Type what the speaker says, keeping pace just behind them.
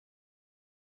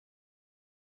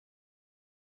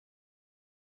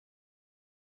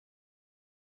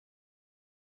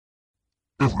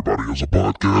Everybody has a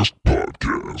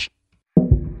podcast.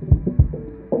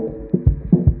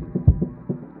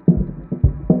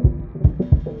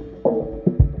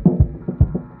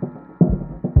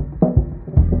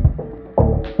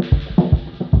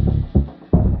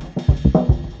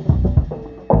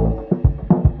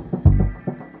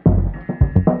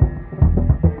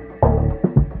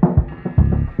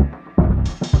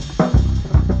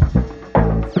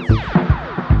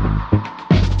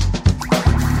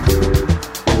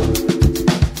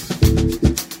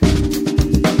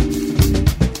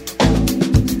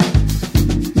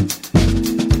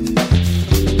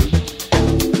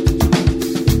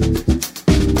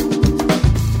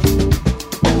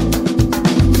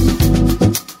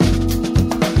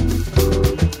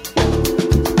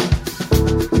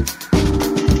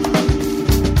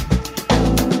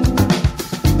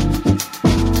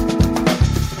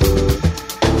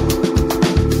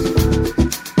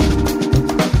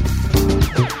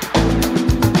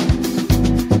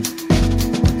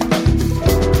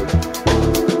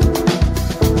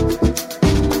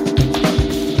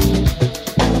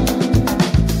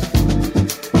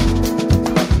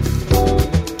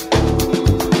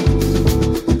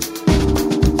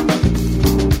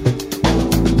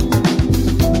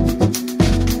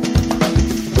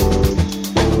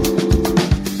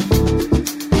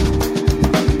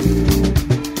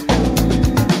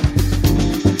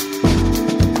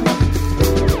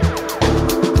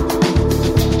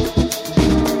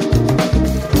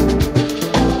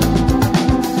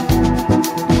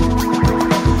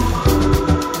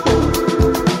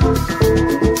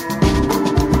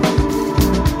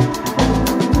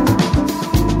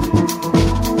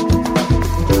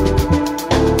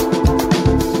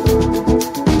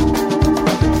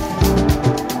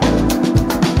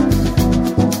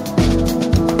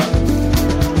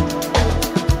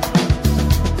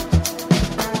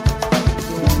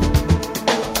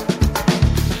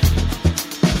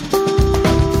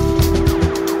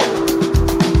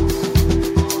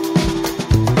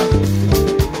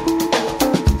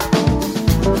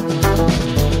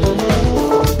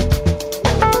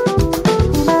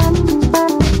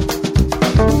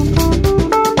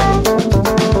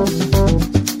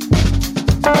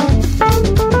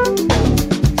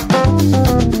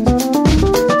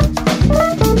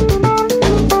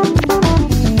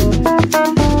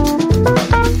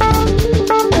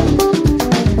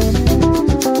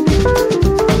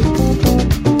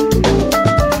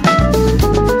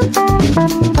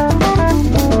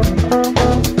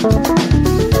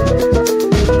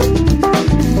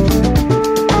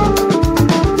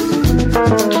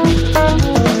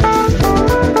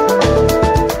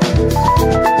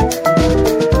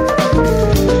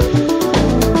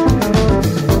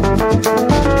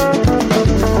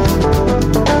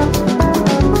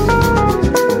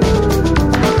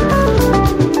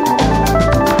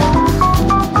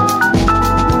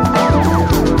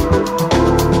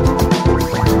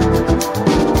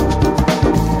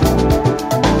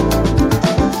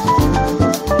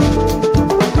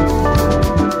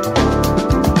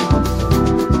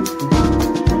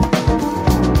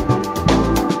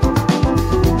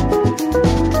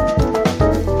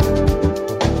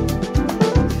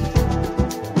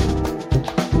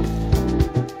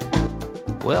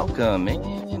 Welcome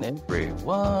in,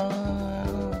 everyone.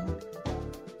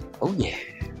 Oh, yeah.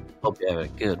 Hope you have a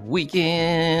good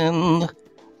weekend.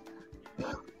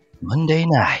 Monday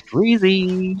night.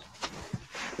 Reezy.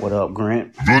 What up,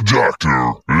 Grant? The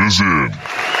doctor is in.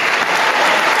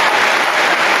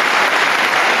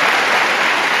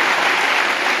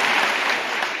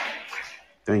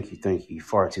 Thank you.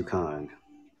 Far too kind.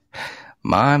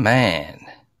 My man.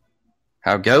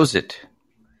 How goes it?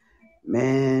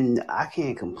 Man, I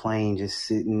can't complain just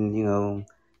sitting,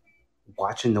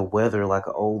 watching the weather like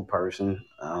an old person.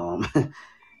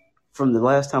 From the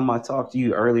last time I talked to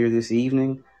you earlier this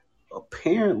evening,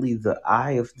 apparently the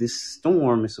eye of this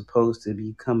storm is supposed to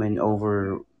be coming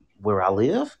over where I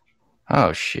live.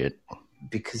 Oh, shit.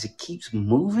 Because it keeps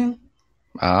moving.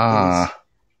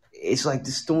 It's like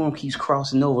the storm keeps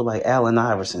crossing over like Allen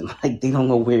Iverson. Like they don't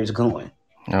know where it's going.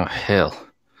 Oh, hell.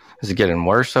 Is it getting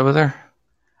worse over there?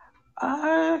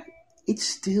 It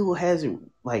still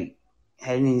hasn't had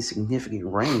any significant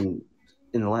rain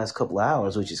in the last couple of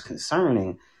hours, which is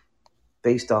concerning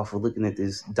based off of looking at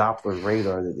this Doppler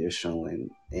radar that they're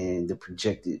showing and the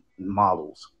projected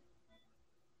models.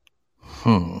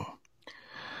 Well,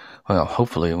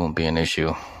 hopefully it won't be an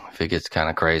issue if it gets kind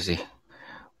of crazy.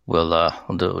 We'll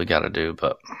do what we got to do,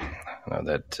 but I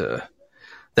know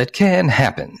that can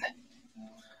happen.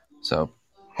 So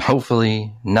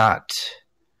hopefully not.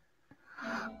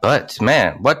 But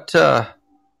man, what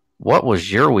what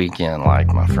was your weekend like,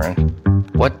 my friend?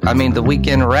 The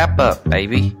weekend wrap up,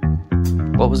 baby.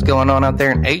 What was going on out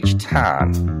there in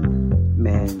H-Town?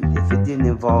 Man, if it didn't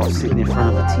involve sitting in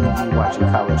front of a TV watching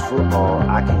college football,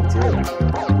 I can't tell you.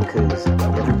 Because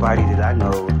everybody that I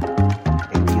know,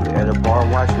 they were either at a bar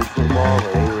watching football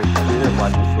or they were there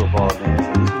watching football, man.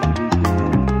 So this was a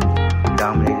weekend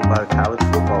dominated by the college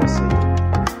football scene.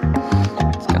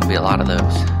 It's going to be a lot of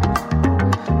those.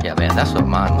 Yeah, man, that's what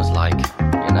mine was like,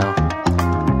 you know?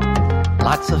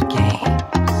 Lots of games.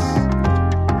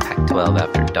 Pac-12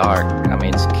 after dark.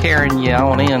 It's carrying you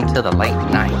on into the late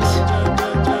night.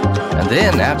 And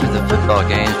then after the football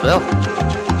games, well,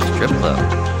 strip club.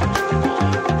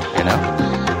 You know?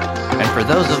 And for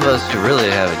those of us who really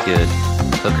have it good,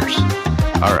 hookers.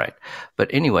 All right. But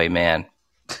anyway, man,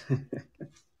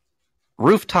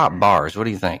 rooftop bars. What do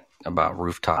you think about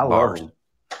rooftop bars? Love them.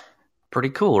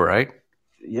 Pretty cool, right?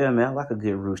 Yeah, man, I like a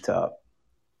good rooftop.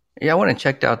 Yeah, I went and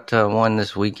checked out one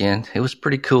this weekend. It was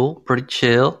pretty cool, pretty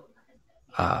chill.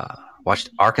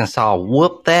 Watched Arkansas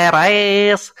whoop that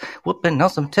ass, whooping on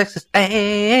some Texas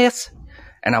ass.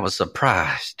 And I was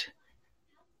surprised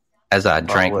as I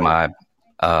drank my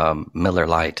Miller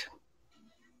Lite.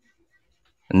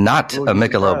 Not a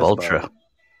Michelob Ultra.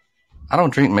 I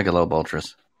don't drink Michelob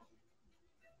Ultras.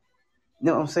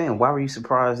 No, I'm saying, why were you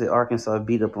surprised that Arkansas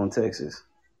beat up on Texas?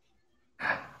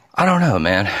 I don't know,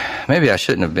 man. Maybe I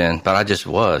shouldn't have been, but I just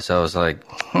was. I was like,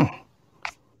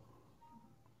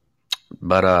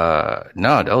 But,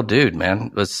 no, oh, dude, man.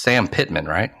 It was Sam Pittman,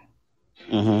 right?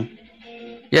 Mm-hmm.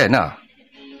 Yeah, no.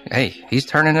 Hey, he's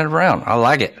turning it around. I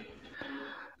like it.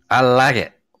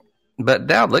 But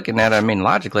now looking at it,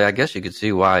 logically, I guess you could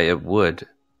see why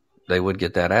they would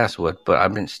get that ass whooped.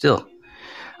 But, still,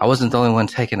 I wasn't the only one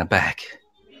taken aback.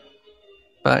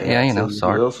 But, yeah,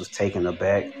 sorry. Who else was taken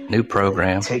aback? New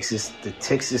program. The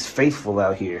Texas faithful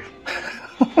out here.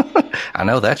 I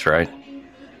know that's right.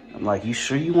 I'm like, you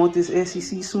sure you want this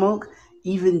SEC smoke?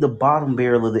 Even the bottom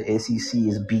barrel of the SEC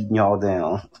is beating y'all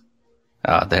down.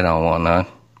 They don't want none.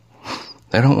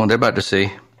 They're about to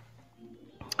see.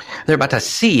 They're about to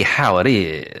see how it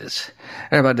is.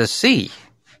 They're about to see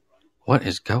what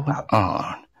is going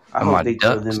on. I hope they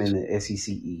throw them in the SEC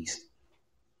East.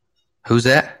 Who's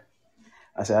that?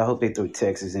 I said, I hope they throw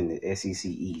Texas in the SEC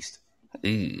East.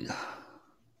 Ooh.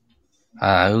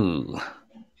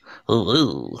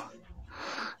 Ooh.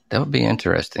 That would be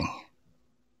interesting.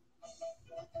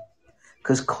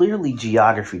 Because clearly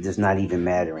geography does not even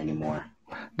matter anymore.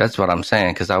 That's what I'm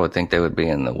saying, because I would think they would be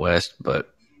in the West.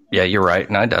 But, yeah, you're right.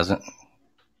 No, it doesn't.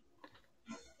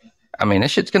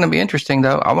 This shit's going to be interesting,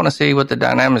 though. I want to see what the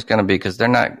dynamic's going to be, because they're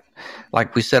not,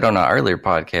 like we said on our earlier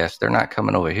podcast, they're not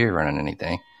coming over here running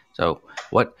anything. So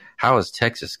how is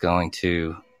Texas going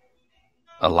to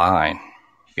align,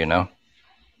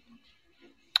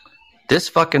 This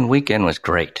fucking weekend was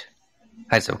great.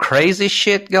 Had some crazy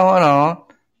shit going on.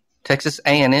 Texas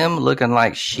A&M looking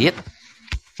like shit.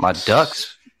 My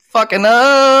Ducks fucking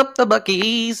up the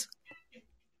Buckies.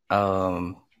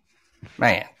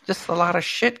 Man, just a lot of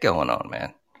shit going on,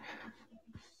 man.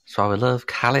 That's why we love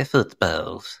college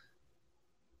footballs.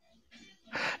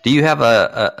 Do you have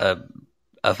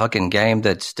a fucking game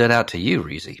that stood out to you,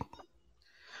 Reezy?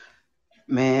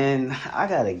 Man, I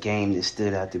got a game that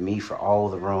stood out to me for all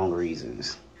the wrong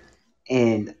reasons.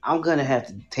 And I'm going to have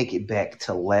to take it back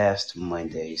to last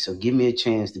Monday. So give me a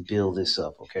chance to build this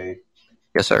up, okay?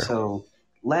 Yes, sir. So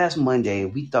last Monday,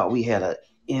 we thought we had an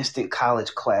instant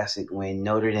college classic when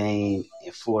Notre Dame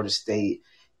and Florida State,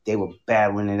 they were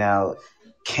battling it out.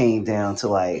 Came down to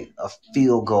like a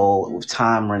field goal with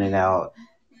time running out.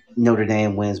 Notre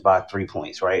Dame wins by 3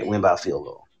 points, right? Win by a field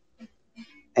goal.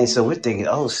 And so we're thinking,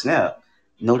 oh, snap.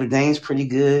 Notre Dame's pretty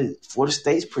good. Florida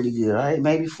State's pretty good. All right,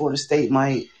 maybe Florida State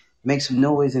might make some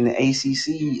noise in the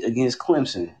ACC against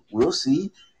Clemson. We'll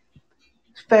see.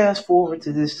 Fast forward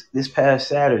to this past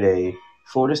Saturday,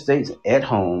 Florida State's at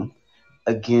home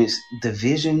against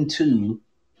Division II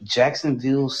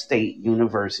Jacksonville State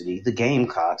University, the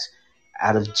Gamecocks,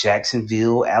 out of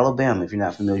Jacksonville, Alabama. If you're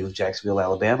not familiar with Jacksonville,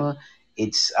 Alabama,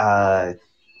 it's kind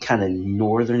of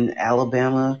northern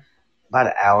Alabama, about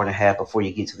an hour and a half before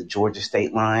you get to the Georgia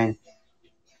state line.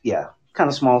 Yeah, kind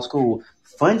of small school.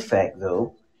 Fun fact,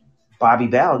 though, Bobby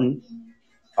Bowden,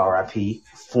 RIP,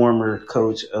 former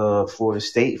coach of Florida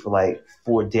State for like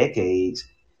 4 decades,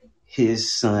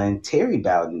 his son, Terry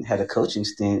Bowden, had a coaching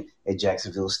stint at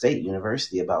Jacksonville State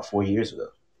University about 4 years ago.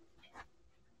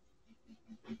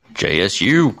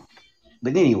 JSU.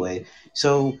 But anyway,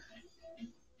 so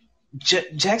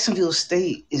Jacksonville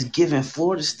State is giving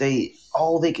Florida State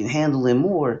all they can handle and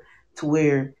more, to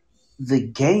where the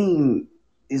game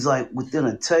is like within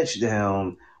a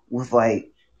touchdown with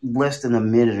like less than a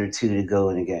minute or two to go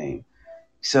in the game.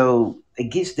 So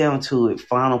it gets down to it,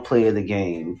 final play of the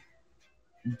game.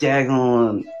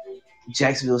 Daggone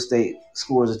Jacksonville State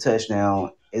scores a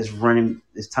touchdown. His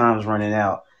time's running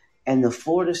out. And the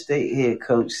Florida State head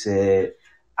coach said,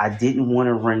 I didn't want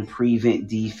to run prevent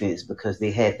defense because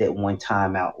they had that one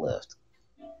timeout left.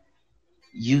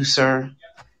 You, sir,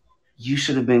 you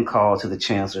should have been called to the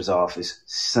chancellor's office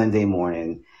Sunday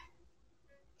morning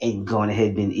and gone ahead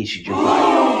and been issued your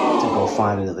buyout to go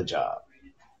find another job.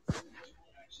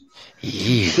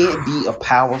 You can't be a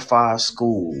Power 5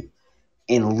 school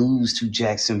and lose to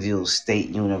Jacksonville State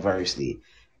University.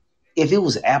 If it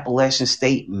was Appalachian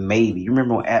State, maybe. You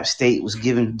remember when App State was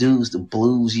giving dudes the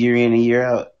blues year in and year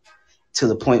out to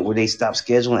the point where they stopped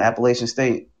scheduling Appalachian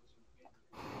State?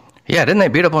 Yeah, didn't they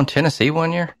beat up on Tennessee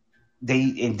one year?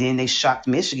 And then they shocked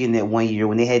Michigan that one year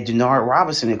when they had Denard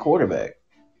Robinson at quarterback.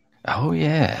 Oh,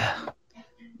 yeah.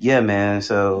 Yeah, man.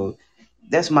 So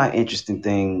that's my interesting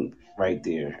thing right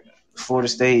there. Florida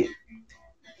State,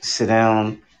 sit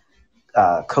down.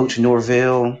 Coach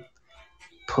Norvell,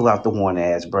 pull out the one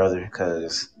ass, brother,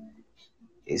 because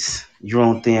you're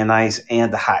on thin ice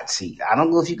and the hot seat. I don't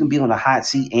know if you can be on the hot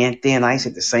seat and thin ice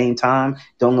at the same time.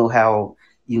 Don't know how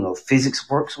physics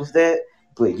works with that,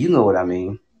 but you know what I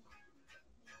mean.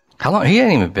 How long? He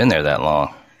ain't even been there that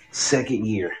long. Second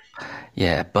year.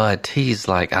 Yeah, but he's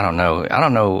like, I don't know. I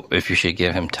don't know if you should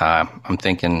give him time. I'm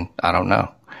thinking, I don't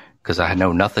know, because I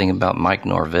know nothing about Mike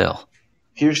Norvell.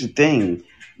 Here's the thing.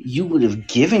 You would have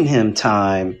given him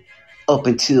time up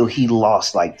until he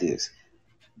lost like this.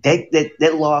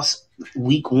 That loss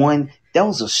week 1, that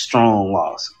was a strong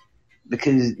loss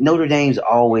because Notre Dame's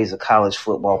always a college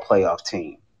football playoff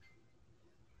team.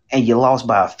 And you lost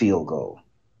by a field goal.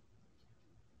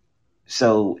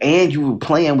 So, and you were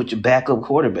playing with your backup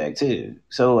quarterback too.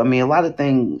 So, I mean, a lot of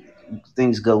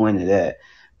things go into that.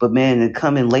 But man, to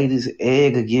come in late as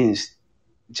egg against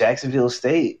Jacksonville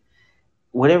State,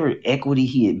 whatever equity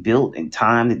he had built and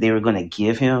time that they were going to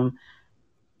give him,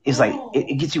 it's like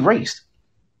it gets erased.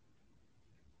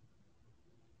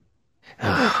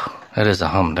 That is a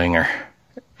humdinger.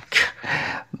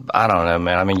 I don't know,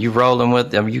 man. I mean, you rolling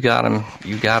with him. You got him.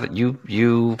 You got it.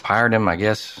 You hired him, I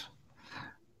guess.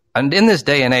 And in this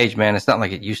day and age, man, it's not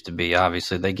like it used to be.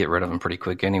 Obviously, they get rid of him pretty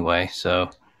quick anyway. So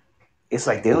it's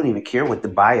like they don't even care what the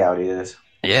buyout is.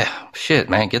 Yeah, shit,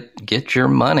 man. Get your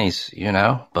monies,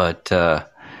 But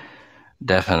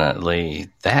definitely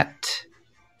that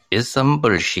is some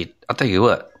bullshit. I'll tell you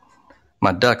what,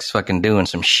 my duck's fucking doing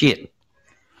some shit.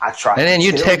 I tried. And then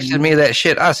you texted me that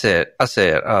shit. I said,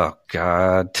 oh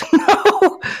God,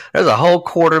 no. There's a whole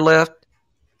quarter left,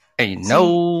 and you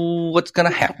know what's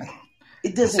gonna happen.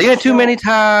 It doesn't. See it too many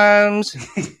times.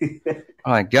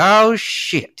 I'm like, oh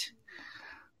shit.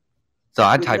 So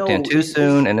I typed in too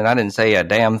soon, and then I didn't say a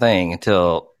damn thing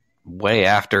until way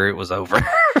after it was over.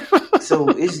 So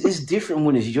it's different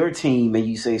when it's your team and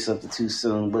you say something too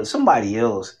soon, but somebody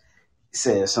else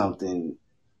says something,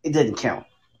 it doesn't count.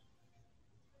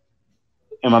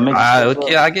 Am I making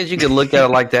sense? Yeah, I guess you could look at it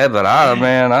like that, but I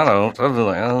don't. I was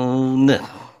like, oh no,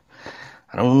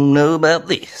 I don't know about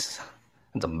this.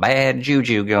 It's a bad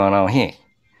juju going on here.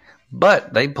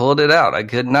 But they pulled it out. I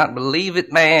could not believe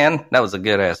it, man. That was a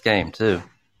good-ass game, too.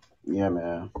 Yeah,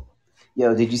 man.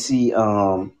 Yo, did you see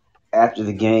after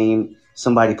the game,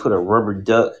 somebody put a rubber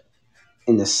duck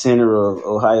in the center of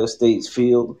Ohio State's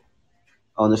field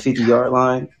on the 50-yard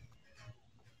line?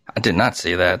 I did not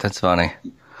see that. That's funny.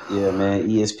 Yeah, man.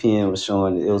 ESPN was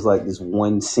showing it. It was like this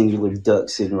one singular duck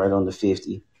sitting right on the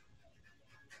 50.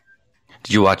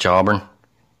 Did you watch Auburn?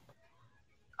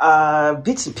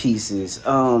 Bits and pieces.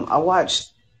 I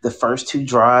watched the first 2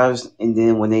 drives, and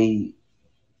then when they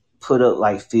put up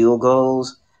like field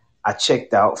goals, I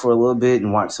checked out for a little bit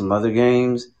and watched some other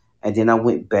games, and then I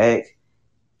went back,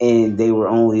 and they were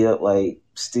only up like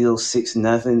still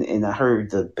 6-0, and I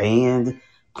heard the band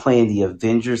playing the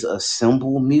Avengers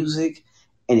Assemble music,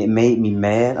 and it made me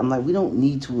mad. I'm like, we don't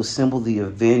need to assemble the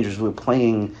Avengers. We're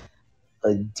playing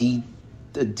a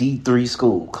D3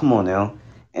 school. Come on now.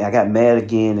 And I got mad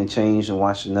again and changed and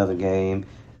watched another game.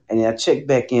 And then I checked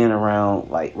back in around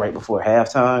like right before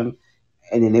halftime,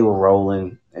 and then they were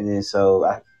rolling. And then so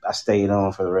I stayed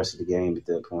on for the rest of the game at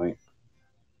that point.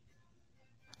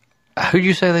 Who'd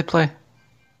you say they play?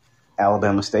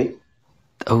 Alabama State.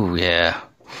 Oh, yeah.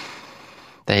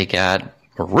 They got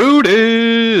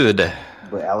rooted.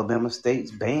 But Alabama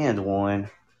State's band won.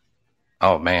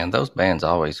 Oh, man. Those bands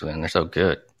always win. They're so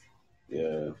good.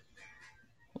 Yeah.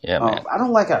 Yeah, man. I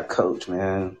don't like our coach,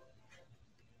 man.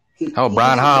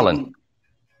 Brian Holland.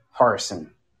 Harsin.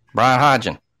 Brian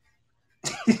Hodgson.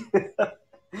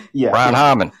 Yeah, Brian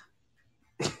Harmon.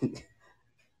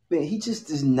 man, he just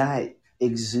does not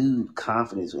exude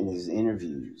confidence in his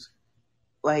interviews.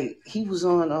 Like he was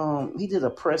on, he did a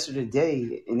presser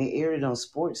today, and they aired it on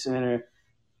Sports Center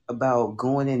about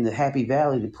going into Happy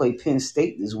Valley to play Penn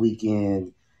State this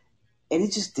weekend, and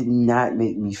it just did not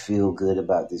make me feel good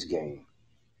about this game.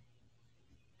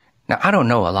 Now, I don't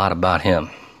know a lot about him.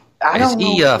 I Is don't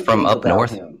he know from anything up about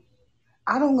north? him.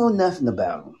 I don't know nothing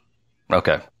about him.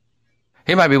 Okay.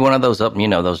 He might be one of those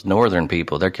those northern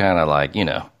people. They're kind of like, they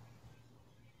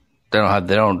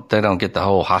don't get the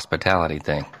whole hospitality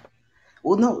thing.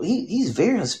 Well, no, he's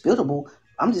very hospitable.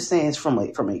 I'm just saying, it's from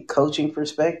a coaching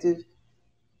perspective.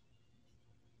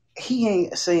 He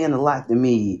ain't saying a lot to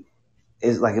me.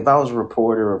 It's like if I was a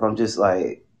reporter, or if I'm just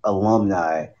like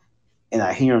alumni, and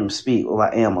I hear him speak. Well,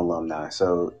 I am alumni,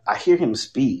 so I hear him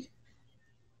speak.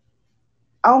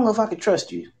 I don't know if I could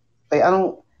trust you. Like, I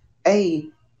don't.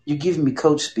 You're giving me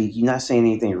coach speak. You're not saying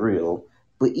anything real.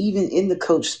 But even in the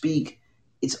coach speak,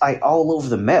 it's like all over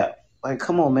the map. Like,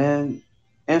 come on, man,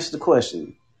 answer the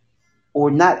question, or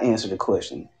not answer the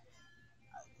question.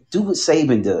 Do what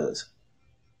Saban does.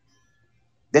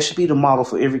 That should be the model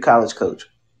for every college coach.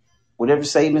 Whatever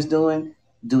Saban's doing,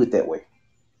 do it that way.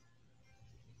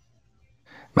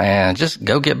 Man, just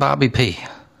go get Bobby P.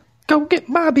 Go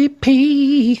get Bobby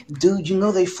P. Dude,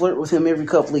 they flirt with him every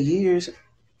couple of years.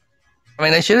 I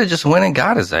mean, they should have just went and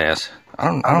got his ass. I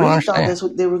don't really understand. thought that's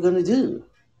what they were going to do.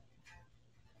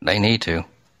 They need to.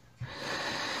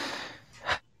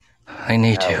 They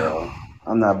need to. Well,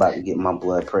 I'm not about to get my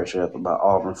blood pressure up about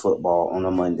Auburn football on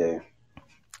a Monday.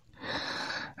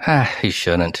 He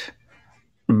shouldn't.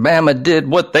 Bama did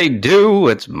what they do.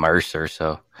 It's Mercer,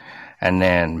 so. And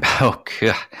then,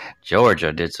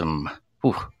 Georgia did some.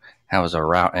 That was a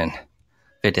routing.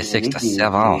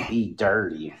 56-7. Be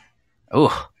dirty. Ooh.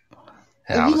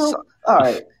 All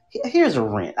right. Here's a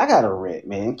rant. I got a rant,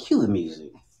 man. Cue the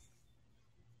music.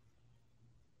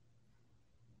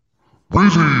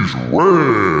 Breezy's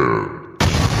Rant.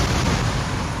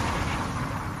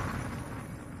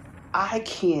 I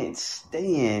can't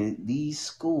stand these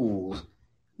schools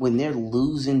when they're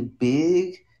losing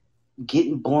big,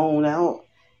 getting blown out,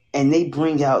 and they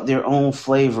bring out their own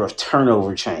flavor of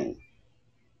turnover chain.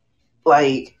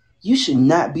 Like, you should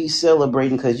not be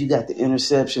celebrating because you got the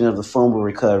interception of the fumble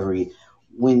recovery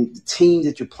when the team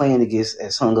that you're playing against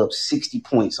has hung up 60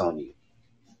 points on you.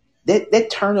 That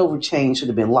turnover chain should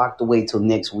have been locked away till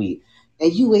next week.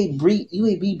 And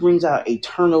UAB brings out a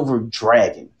turnover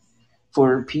dragon.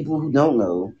 For people who don't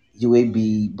know,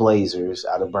 UAB Blazers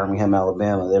out of Birmingham,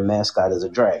 Alabama, their mascot is a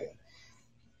dragon.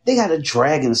 They got a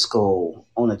dragon skull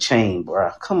on a chain,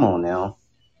 bro. Come on now.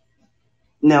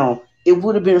 Now, it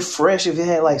would have been fresh if it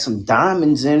had like some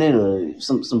diamonds in it or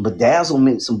some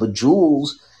bedazzlement, some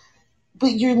bejewels.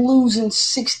 But you're losing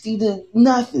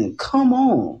 60-0. Come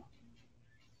on.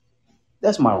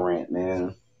 That's my rant,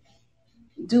 man.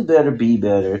 Do better, be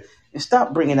better. And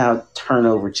stop bringing out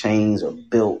turnover chains or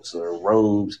belts or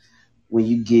robes when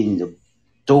you're getting the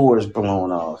doors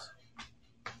blown off.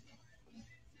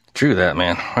 True that,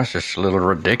 man. That's just a little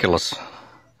ridiculous.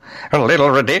 A little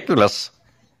ridiculous.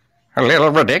 A little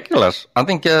ridiculous. I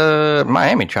think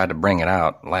Miami tried to bring it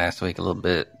out last week a little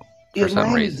bit for some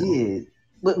Miami reason. Did.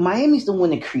 But Miami's the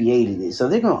one that created it, so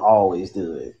they're going to always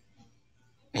do it.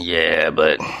 Yeah,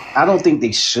 but I don't think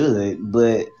they should,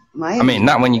 but Miami. I mean,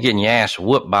 not when you're getting your ass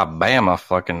whooped by Bama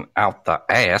fucking out the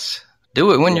ass.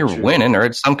 Do it when you're true. winning or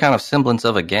it's some kind of semblance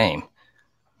of a game.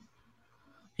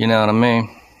 You know what I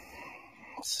mean?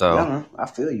 So, Yeah, I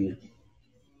feel you.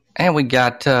 and we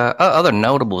got other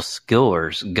notable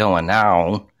scores going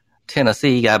on.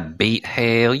 Tennessee got beat.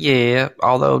 Hell yeah.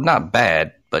 Although not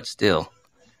bad, but still.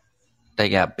 They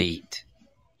got beat.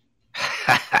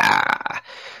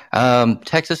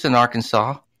 Texas and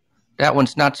Arkansas. That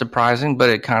one's not surprising, but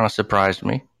it kind of surprised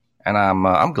me. And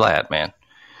I'm glad, man.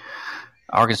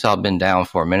 Arkansas been down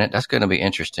for a minute. That's going to be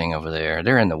interesting over there.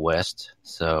 They're in the West,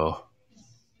 so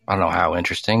I don't know how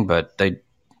interesting, but they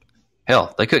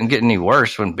couldn't get any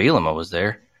worse when Bielema was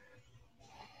there.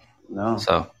 No.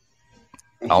 So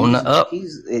on the up.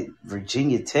 He's at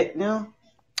Virginia Tech now?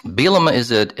 Bielema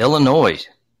is at Illinois.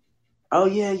 Oh,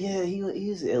 yeah, he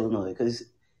is at Illinois because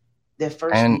that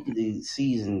first week of the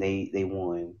season they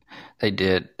won. They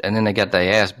did, and then they got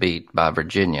their ass beat by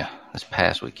Virginia this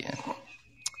past weekend.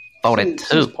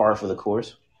 42. He's par for the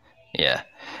course. Yeah.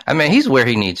 I mean, he's where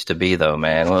he needs to be, though,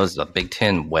 man. Well, it's a Big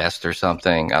Ten West or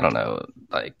something. I don't know.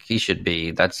 Like, he should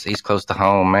be. He's close to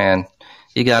home, man.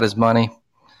 He got his money.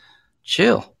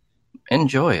 Chill.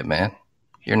 Enjoy it, man.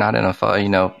 You're not in a,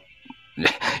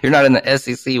 You're not in the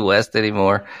SEC West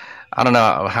anymore. I don't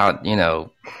know how,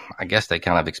 I guess they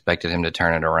kind of expected him to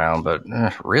turn it around, but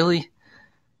really?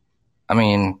 I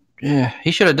mean, yeah,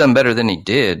 he should have done better than he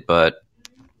did, but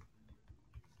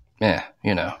yeah,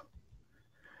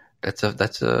 it's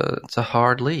a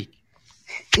hard league.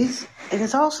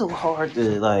 It's also hard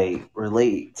to like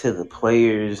relate to the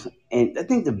players, and I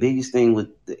think the biggest thing with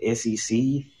the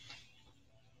SEC,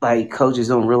 like coaches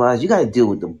don't realize, you got to deal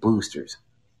with the boosters.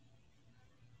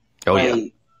 Oh yeah,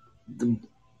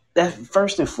 that's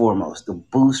first and foremost. The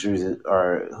boosters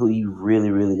are who you really,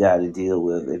 really got to deal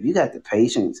with. If you got the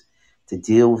patience to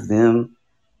deal with them,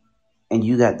 and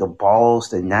you got the balls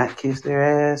to not kiss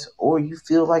their ass, or you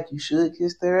feel like you should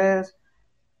kiss their ass,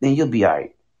 then you'll be all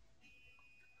right.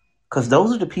 Because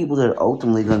those are the people that are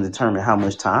ultimately going to determine how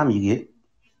much time you get.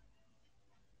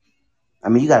 I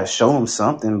mean, you got to show them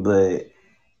something, but,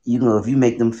 if you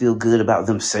make them feel good about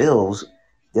themselves,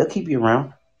 they'll keep you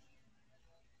around.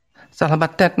 It's all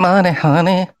about that money,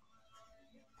 honey,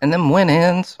 and them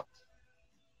winnings.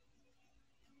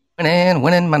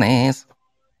 Winning monies.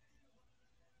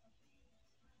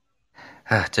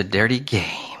 It's a dirty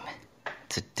game.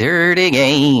 It's a dirty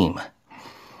game.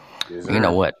 You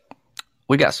know what?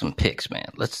 We got some picks,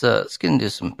 man. Let's get into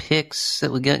some picks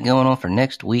that we got going on for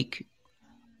next week.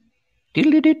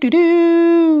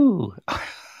 Doodle-doo-doo-doo-doo.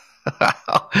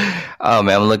 Oh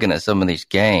man, I'm looking at some of these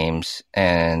games,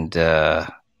 and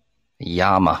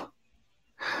Yama.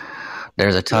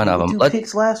 There's a ton of them. Did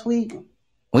picks last week?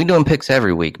 We doing picks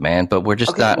every week, man, but we're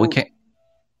just not. We can't.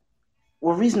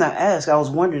 Well, the reason I asked, I was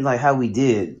wondering like how we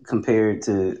did compared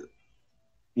to,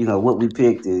 what we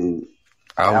picked and.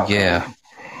 Oh yeah.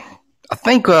 I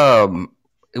think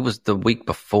it was the week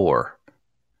before.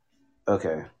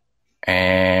 Okay.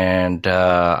 And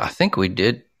I think we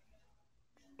did.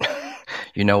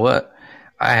 You know what?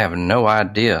 I have no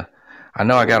idea. I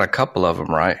know I got a couple of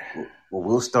them right. Well,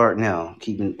 we'll start now,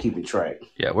 keeping track.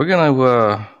 Yeah,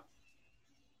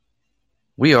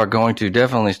 we are going to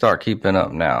definitely start keeping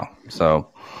up now.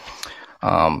 So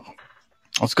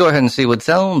let's go ahead and see what's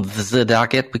on the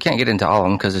docket. We can't get into all of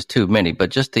them because there's too many,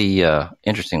 but just the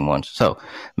interesting ones. So,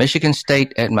 Michigan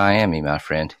State at Miami, my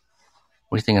friend.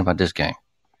 What are you thinking about this game?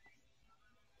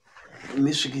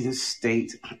 Michigan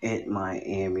State at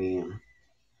Miami.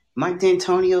 Mike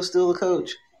D'Antonio still the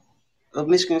coach of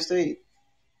Michigan State?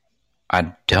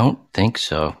 I don't think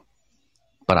so,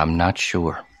 but I'm not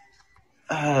sure.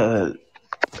 Hold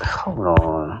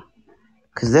on.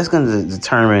 Because that's going to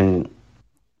determine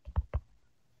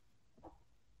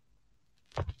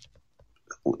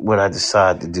what I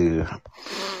decide to do.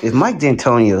 If Mike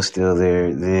D'Antonio's still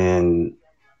there, then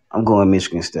I'm going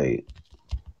Michigan State.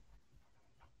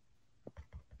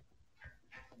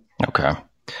 Okay.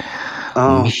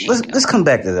 Let's come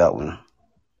back to that one.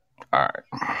 All right.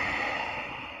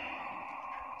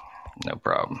 No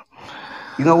problem.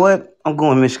 You know what? I'm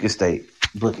going Michigan State.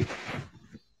 Book it.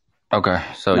 Okay,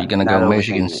 so you're going to go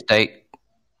Michigan State?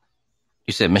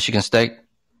 You said Michigan State?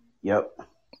 Yep.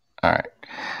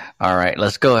 All right,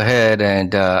 let's go ahead,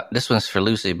 and this one's for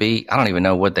Lucy B. I don't even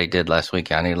know what they did last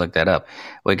week. I need to look that up.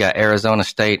 We got Arizona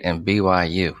State and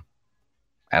BYU.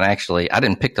 And actually, I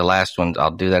didn't pick the last one. I'll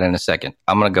do that in a second.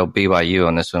 I'm going to go BYU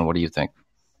on this one. What do you think?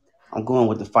 I'm going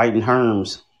with the Fighting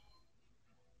Herms.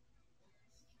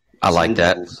 I like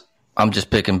that. I'm just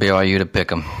picking BYU to pick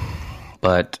them.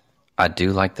 But I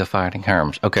do like the Fighting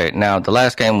Herms. Okay, now the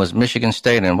last game was Michigan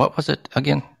State, and what was it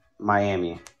again?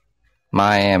 Miami.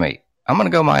 I'm going to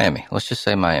go Miami. Let's just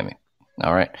say Miami.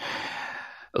 All right.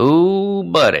 Ooh,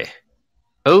 buddy.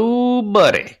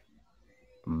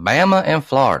 Bama and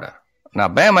Florida. Now,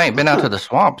 Bama ain't been out to the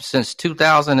swamp since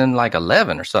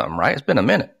 2011 or something, right? It's been a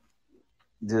minute.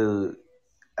 Dude,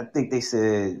 I think they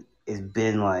said it's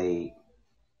been like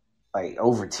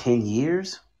over 10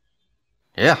 years.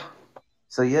 Yeah.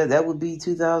 So, yeah, that would be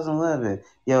 2011.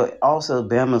 Also,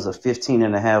 Bama's a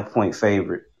 15.5-point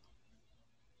favorite.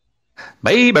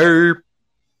 Baby.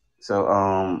 So,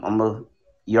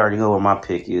 you already know where my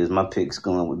pick is. My pick's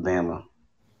going with Bama.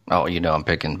 Oh, I'm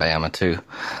picking Bama too.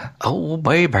 Oh,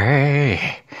 baby.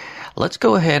 Let's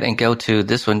go ahead and go to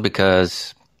this one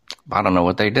because I don't know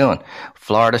what they're doing.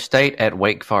 Florida State at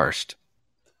Wake Forest.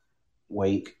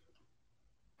 Wake.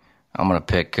 I'm going to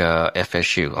pick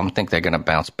FSU. I'm going to think they're going to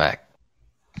bounce back.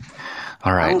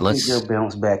 All right, I don't think they'll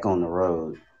bounce back on the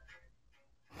road.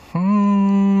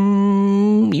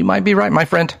 You might be right, my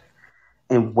friend.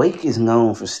 And Wake is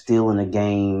known for stealing a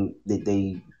game that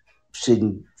they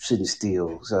shouldn't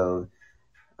steal. So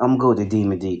I'm going to go with the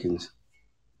Demon Deacons.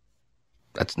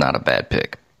 That's not a bad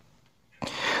pick.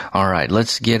 All right,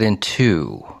 let's get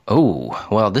into... Oh,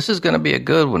 well, this is going to be a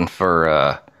good one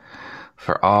for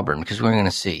for Auburn because we're going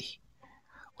to see.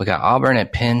 We got Auburn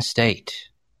at Penn State.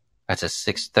 That's a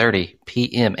 6:30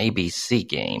 p.m. ABC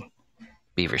game.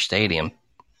 Beaver Stadium.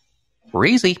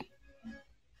 Reezy.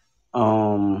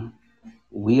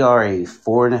 We are a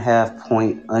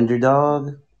 4.5-point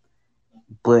underdog,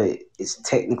 but it's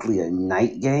technically a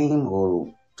night game.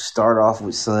 We'll start off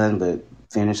with sun, but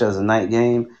finish as a night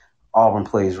game. Auburn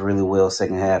plays really well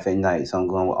second half at night, so I'm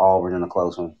going with Auburn in a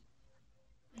close one.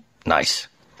 Nice.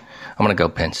 I'm going to go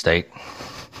Penn State.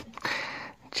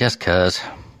 Just cuz.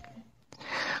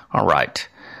 All right.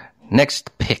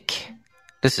 Next pick.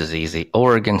 This is easy.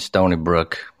 Oregon, Stony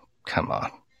Brook. Come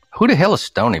on. Who the hell is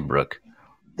Stony Brook?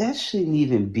 That shouldn't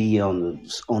even be on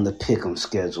the pick'em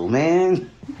schedule, man.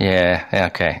 Yeah,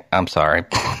 okay. I'm sorry.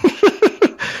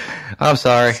 I'm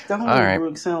sorry. Stony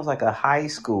Brook sounds like a high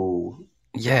school.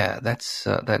 Yeah, that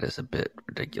is a bit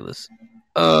ridiculous.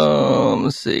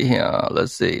 Let's see here.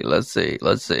 Let's see.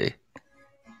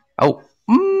 Oh,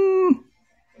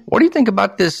 what do you think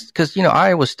about this? Because,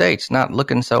 Iowa State's not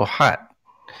looking so hot.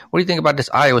 What do you think about this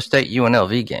Iowa State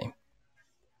UNLV game?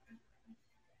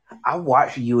 I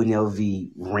watched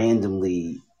UNLV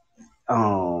randomly.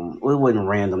 It wasn't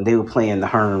random. They were playing the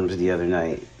Herms the other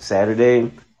night,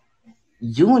 Saturday.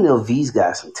 UNLV's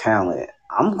got some talent.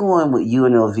 I'm going with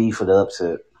UNLV for the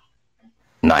upset.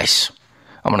 Nice.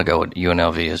 I'm going to go with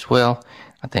UNLV as well.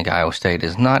 I think Iowa State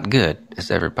is not good, as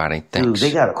everybody thinks. Dude,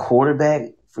 they got a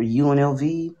quarterback for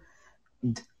UNLV.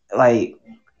 Like,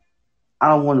 I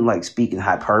don't want to, speak in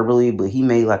hyperbole, but he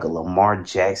made, a Lamar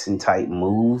Jackson-type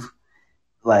move.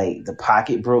 Like, the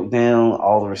pocket broke down,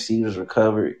 all the receivers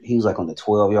recovered. He was, on the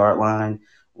 12-yard line,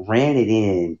 ran it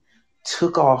in,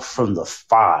 took off from the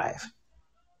 5,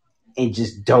 and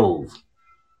just dove.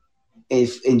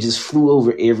 And just flew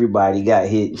over everybody, got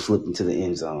hit, and flipped into the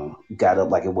end zone. Got up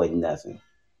like it wasn't nothing.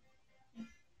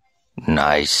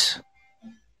 Nice.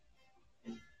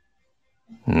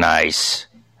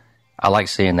 I like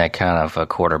seeing that kind of a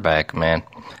quarterback, man.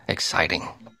 Exciting.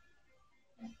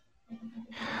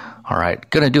 All right,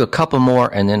 going to do a couple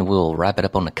more, and then we'll wrap it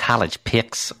up on the college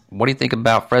picks. What do you think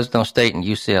about Fresno State and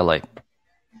UCLA?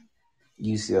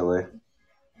 UCLA.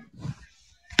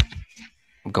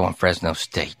 I'm going Fresno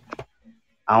State.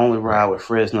 I only ride with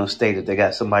Fresno State if they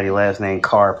got somebody last name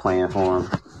Carr playing for them.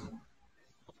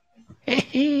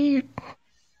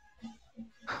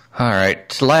 All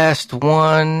right, last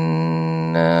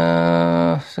one. So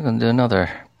I'm going to do another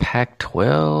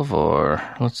Pac-12 or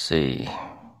let's see.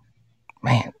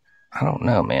 Man, I don't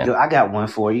know, man. Dude, I got one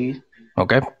for you.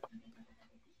 Okay.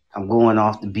 I'm going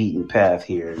off the beaten path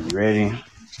here. You ready?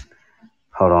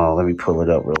 Hold on, let me pull it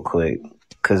up real quick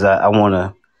because I want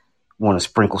to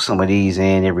sprinkle some of these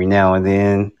in every now and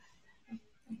then,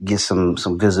 get some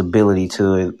visibility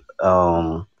to it.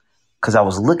 Because I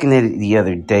was looking at it the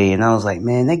other day and I was like,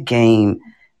 man, that game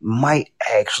might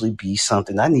actually be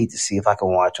something I need to see if I can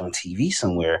watch on TV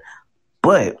somewhere.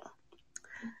 But,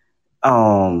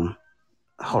 hold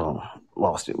on,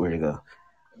 lost it. Where'd it go?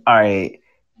 All right.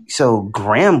 So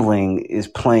Grambling is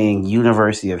playing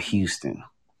University of Houston.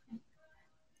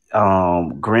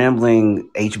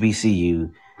 Grambling,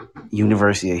 HBCU,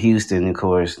 University of Houston, of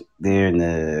course, they're in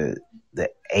the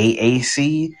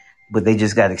AAC, but they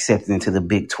just got accepted into the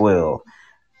Big 12.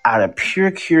 Out of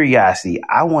pure curiosity,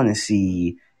 I want to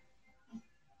see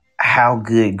how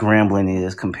good Grambling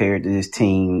is compared to this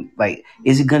team. Like,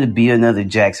 is it going to be another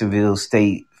Jacksonville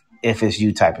State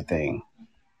FSU type of thing?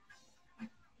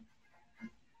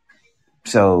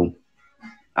 So,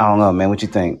 I don't know, man. What you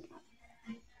think?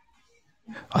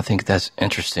 I think that's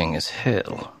interesting as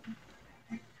hell.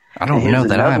 I don't know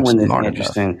that I'm smart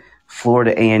enough.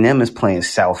 Florida A&M is playing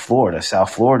South Florida.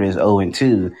 South Florida is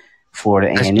 0-2. Florida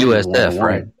A&M is USF,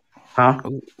 right? Huh?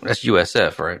 That's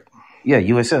USF, right? Yeah,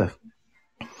 USF.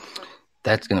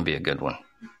 That's going to be a good one.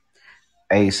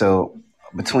 Hey, so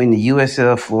between the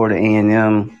USF, Florida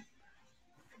A&M,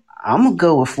 I'm going to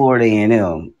go with Florida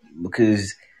A&M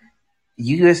because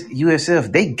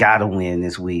USF, they got to win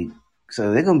this week.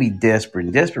 So they're going to be desperate.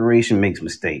 And desperation makes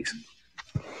mistakes.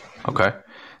 Okay.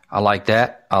 I like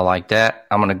that.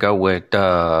 I'm going to go with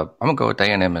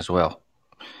A&M as well.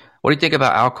 What do you think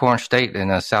about Alcorn State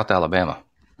in South Alabama?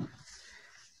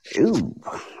 Ooh,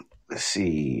 let's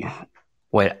see.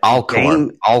 Wait,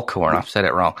 Alcorn. Alcorn. I've said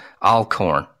it wrong.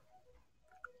 Alcorn.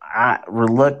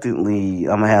 Reluctantly,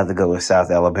 I'm going to have to go with South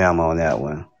Alabama on that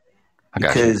one.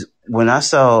 Because when I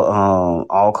saw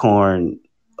Alcorn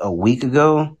a week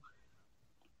ago,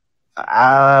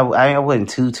 I wasn't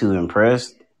too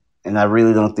impressed. And I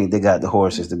really don't think they got the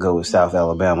horses to go with South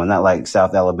Alabama. Not like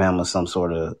South Alabama some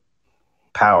sort of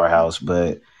powerhouse,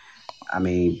 but I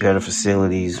mean, better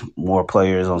facilities, more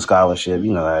players on scholarship.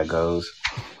 You know how it goes.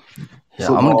 Yeah,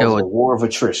 I'm gonna go with a war of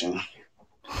attrition.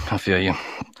 I feel you.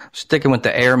 Sticking with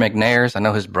the Air McNairs. I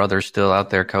know his brother's still out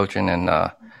there coaching, and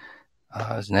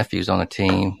his nephew's on the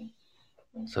team.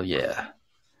 So yeah,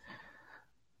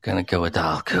 gonna go with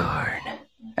Alcorn.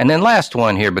 And then last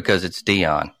one here because it's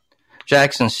Dion.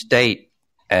 Jackson State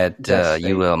at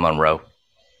UL Monroe.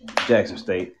 Jackson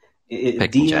State.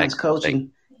 If Dion's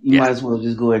coaching, you might as well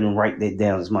just go ahead and write that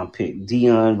down as my pick.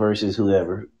 Dion versus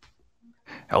whoever.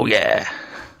 Oh yeah.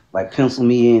 Like pencil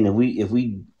me in. If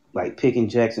we like picking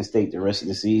Jackson State the rest of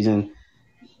the season,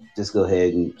 just go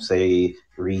ahead and say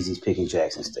Reezy's picking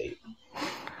Jackson State.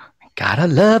 Gotta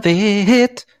love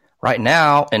it. Right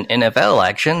now in NFL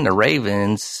action, the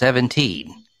Ravens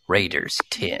 17, Raiders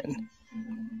 10.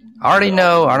 I already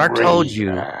know, and I told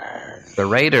you, the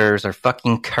Raiders are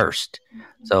fucking cursed.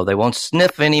 So they won't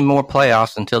sniff any more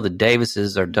playoffs until the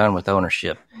Davises are done with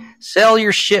ownership. Sell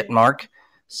your shit, Mark.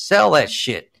 Sell that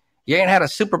shit. You ain't had a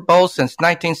Super Bowl since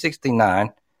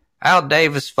 1969. Al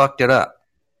Davis fucked it up.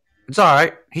 It's all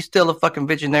right. He's still a fucking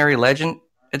visionary legend.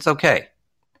 It's okay.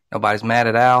 Nobody's mad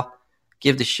at Al.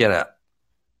 Give the shit up.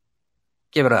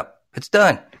 Give it up. It's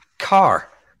done. Carr.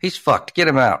 He's fucked. Get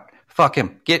him out. Fuck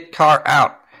him. Get Carr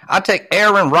out. I'll take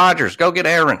Aaron Rodgers. Go get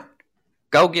Aaron.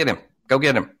 Go get him. Go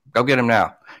get him. Go get him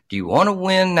now. Do you want to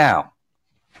win now?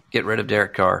 Get rid of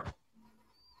Derek Carr.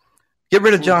 Get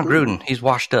rid of John Gruden. He's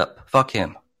washed up. Fuck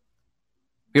him.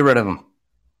 Get rid of him.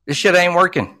 This shit ain't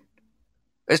working.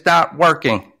 It's not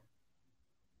working.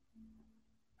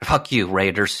 Fuck you,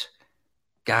 Raiders.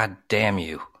 God damn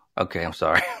you. Okay, I'm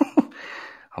sorry.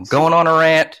 I'm going on a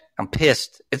rant. I'm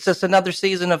pissed. It's just another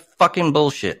season of fucking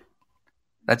bullshit.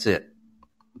 That's it.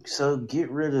 So get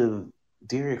rid of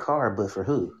Derek Carr, but for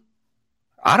who?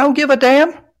 I don't give a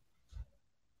damn.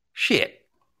 Shit.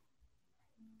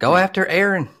 Go after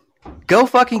Aaron. Go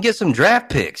fucking get some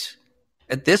draft picks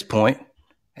at this point.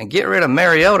 And get rid of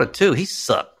Mariota, too. He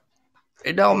sucked.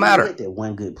 It don't matter. Let that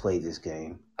one good play this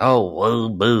game. Oh, whoa,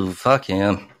 boo. Fuck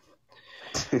him.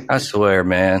 I swear,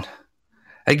 man.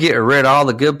 They get rid of all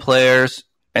the good players,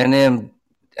 and then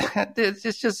it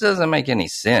just doesn't make any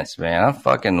sense, man.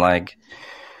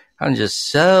 I'm just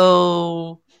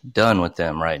so done with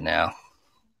them right now.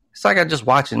 It's like I'm just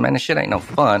watching, man. This shit ain't no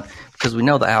fun because we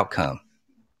know the outcome.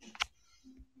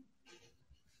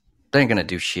 They ain't going to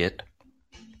do shit.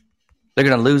 They're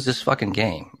going to lose this fucking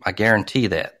game. I guarantee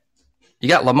that. You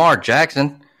got Lamar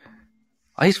Jackson.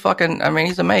 He's fucking,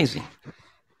 he's amazing.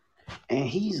 And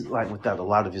he's like without a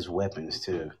lot of his weapons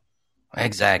too.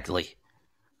 Exactly.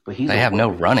 But they have no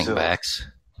running backs.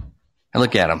 And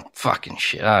look at him. Fucking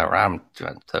shit. All right, I'm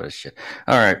trying to throw this shit.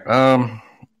 All right.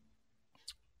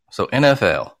 So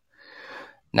NFL.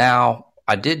 Now,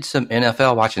 I did some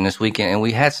NFL watching this weekend, and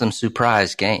we had some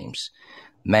surprise games.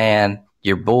 Man,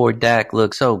 your boy Dak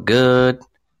looked so good.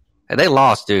 They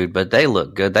lost, dude, but they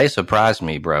look good. They surprised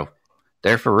me, bro.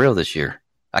 They're for real this year.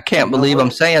 I can't believe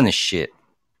I'm saying this shit.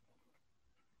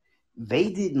 They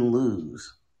didn't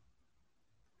lose.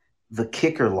 The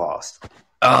kicker lost.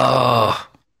 Oh.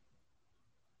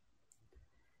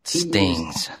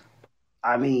 Stings.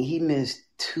 He missed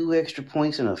 2 extra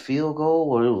points and a field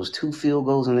goal, or it was 2 field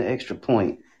goals and an extra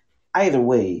point. Either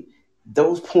way,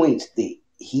 those points that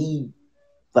he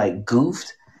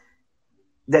goofed,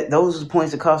 those are the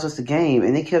points that cost us the game.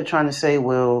 And they kept trying to say,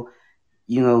 well,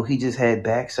 he just had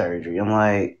back surgery. I'm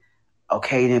like,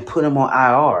 okay, then put him on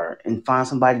IR and find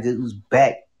somebody whose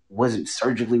back wasn't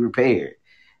surgically repaired.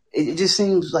 It just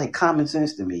seems like common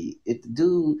sense to me. If the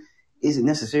dude isn't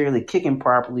necessarily kicking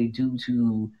properly due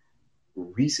to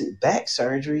recent back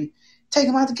surgery, take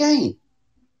him out the game.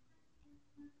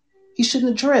 He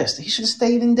shouldn't have dressed. He should have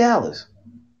stayed in Dallas.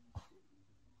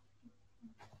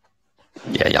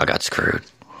 Yeah, y'all got screwed.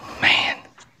 Man,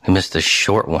 he missed the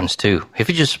short ones, too. If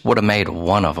he just would have made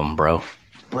one of them, bro.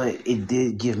 But it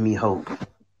did give me hope.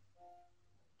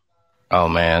 Oh,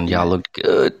 man, y'all looked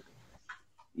good.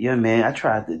 Yeah, man, I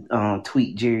tried to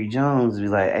tweet Jerry Jones and be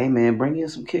like, hey, man, bring in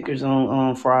some kickers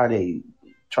on Friday.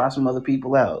 Try some other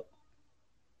people out.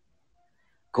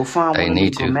 Go find one of the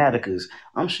Grammaticas.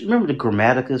 Remember the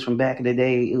Grammaticas from back in the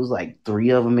day? It was like 3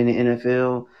 of them in the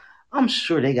NFL. I'm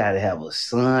sure they got to have a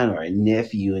son or a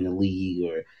nephew in the league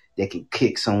or they can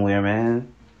kick somewhere,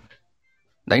 man.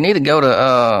 They need to go to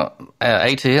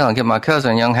ATL and get my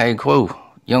cousin, Young Hae Kwo.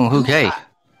 Young Hook Hae.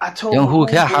 I told him,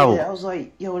 I was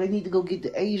like, yo, they need to go get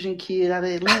the Asian kid out of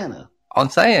Atlanta. I'm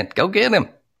saying, go get him.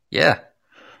 Yeah.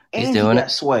 He's doing it.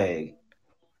 Swag.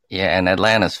 Yeah, and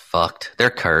Atlanta's fucked.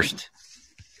 They're cursed.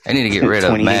 They need to get rid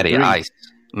of Matty Ice.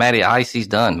 Matty Ice, he's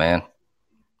done, man.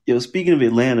 Yo, speaking of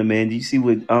Atlanta, man, do you see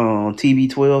what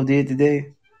TB12 did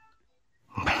today?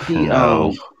 He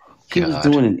No. he was God.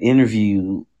 doing an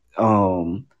interview.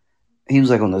 He was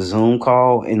like on a Zoom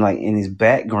call, and like in his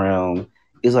background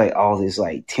is like all this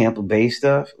like Tampa Bay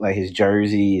stuff, like his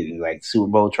jersey and like Super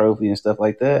Bowl trophy and stuff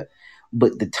like that.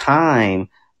 But the time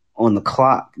on the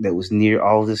clock that was near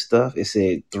all this stuff, it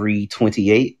said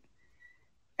 3:28.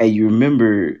 And you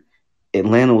remember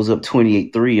Atlanta was up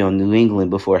 28-3 on New England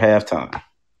before halftime.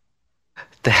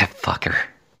 That fucker.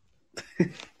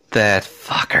 That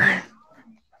fucker.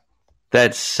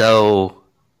 That's so.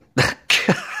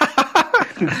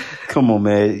 Come on,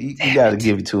 man. You got to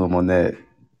give it to him on that.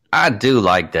 I do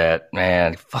like that,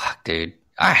 man. Fuck, dude.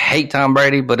 I hate Tom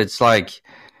Brady, but it's like,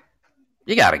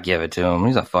 you got to give it to him.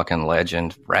 He's a fucking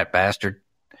legend, rat bastard.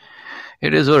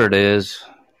 It is what it is.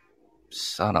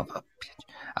 Son of a bitch.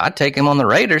 I'd take him on the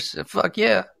Raiders. Fuck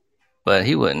yeah. But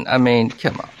he wouldn't. I mean,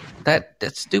 come on. That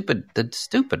stupid, the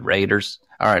stupid Raiders.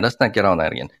 All right, let's not get on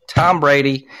that again. Tom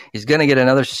Brady is going to get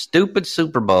another stupid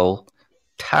Super Bowl.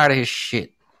 Tired of his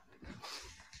shit.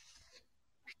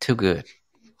 Too good.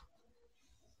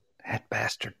 That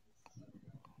bastard.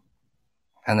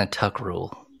 And the Tuck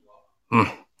rule. All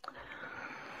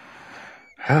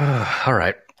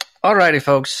right. Alrighty,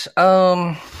 folks.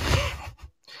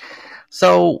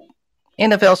 So,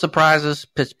 NFL surprises.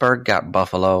 Pittsburgh got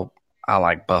Buffalo. I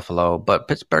like Buffalo, but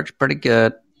Pittsburgh's pretty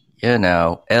good. You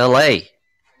know, L.A.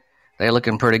 They're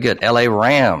looking pretty good. L.A.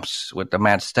 Rams with the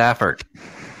Matt Stafford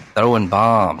throwing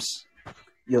bombs.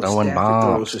 Yo, throwing Stafford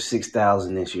bombs. throws for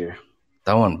 6,000 this year.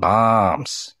 Throwing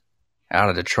bombs out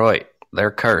of Detroit.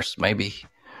 They're cursed. Maybe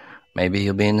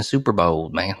he'll be in the Super Bowl,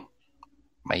 man.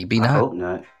 Maybe not. I hope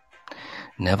not.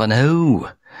 Never know.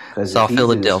 Saw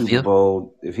Philadelphia.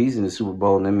 If he's in the Super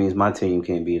Bowl, that means my team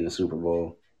can't be in the Super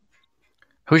Bowl.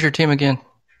 Who's your team again?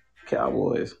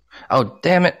 Cowboys. Oh,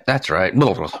 damn it. That's right.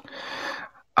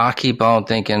 I keep on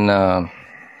thinking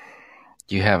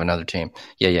you have another team.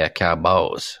 Yeah,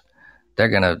 Cowboys. They're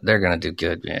gonna do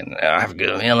good, man. I have a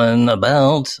good feeling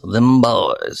about them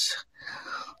boys.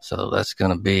 So that's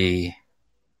gonna be,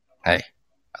 hey,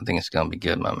 I think it's gonna be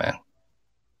good, my man.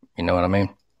 You know what I mean?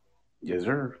 Yes,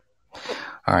 sir.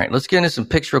 All right, let's get into some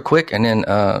picks real quick and then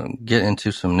get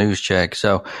into some news check.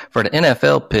 So for the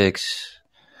NFL picks,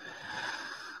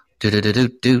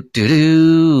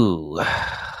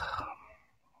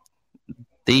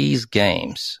 these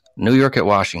games, New York at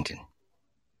Washington.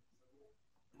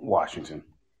 Washington.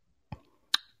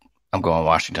 I'm going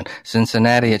Washington.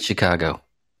 Cincinnati at Chicago.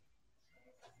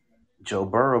 Joe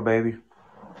Burrow, baby.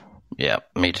 Yeah,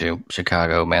 me too.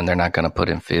 Chicago, man, they're not going to put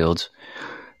in Fields.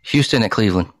 Houston at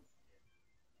Cleveland.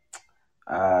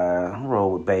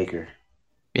 Roll with Baker.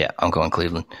 Yeah, I'm going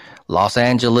Cleveland. Los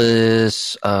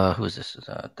Angeles. Who is this?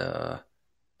 I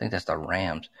think that's the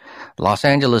Rams. Los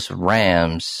Angeles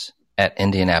Rams at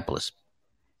Indianapolis.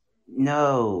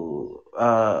 No.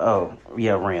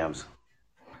 Rams.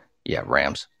 Yeah,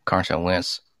 Rams. Carson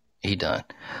Wentz, he done.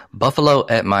 Buffalo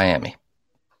at Miami.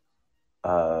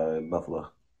 Buffalo.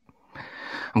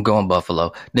 I'm going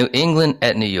Buffalo. New England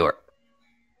at New York.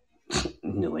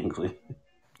 New England.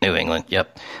 New England,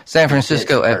 yep. San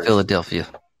Francisco at Philadelphia.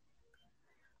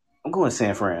 I'm going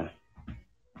San Fran.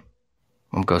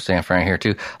 I'm going to go San Fran here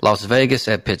too. Las Vegas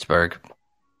at Pittsburgh.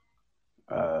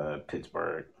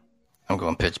 Pittsburgh. I'm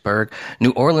going Pittsburgh.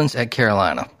 New Orleans at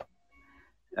Carolina.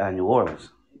 New Orleans.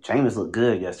 Jameis looked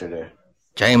good yesterday.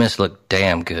 Jameis looked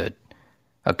damn good.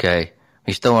 Okay.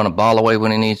 He's throwing a ball away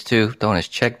when he needs to, throwing his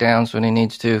check downs when he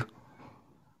needs to.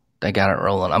 They got it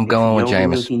rolling. I'm going with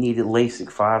Jameis. He needed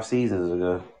LASIK 5 seasons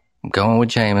ago. I'm going with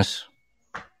Jameis.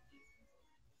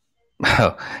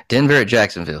 Oh, Denver at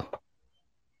Jacksonville.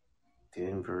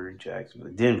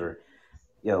 Denver.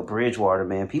 Yo, Bridgewater,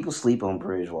 man. People sleep on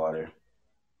Bridgewater.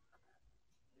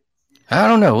 I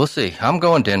don't know. We'll see. I'm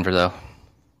going Denver, though.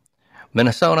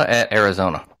 Minnesota at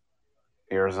Arizona.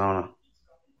 Arizona.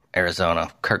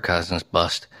 Kirk Cousins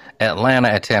bust. Atlanta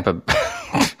at Tampa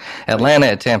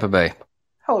Bay.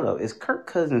 Hold up. Is Kirk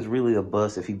Cousins really a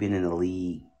bust if he's been in the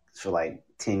league for like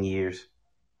 10 years?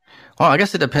 Well, I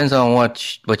guess it depends on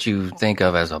what you think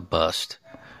of as a bust.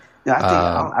 No,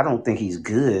 I don't think he's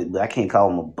good, but I can't call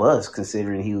him a bust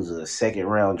considering he was a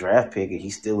second-round draft pick and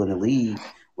he's still in the league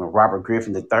when Robert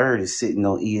Griffin III is sitting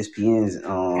on ESPN's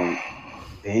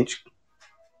bench.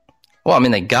 Well, I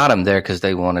mean, they got him there because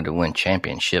they wanted to win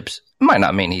championships. It might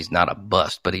not mean he's not a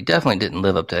bust, but he definitely didn't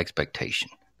live up to expectation.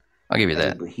 I'll give you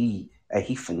that. But he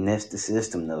finessed the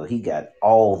system, though. He got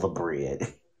all the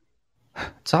bread.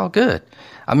 It's all good.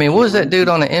 I mean, what was that dude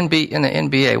on in the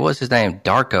NBA? What was his name?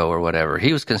 Darko or whatever.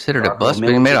 He was considered a bust,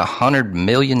 but he made $100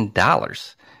 million.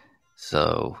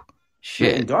 So, And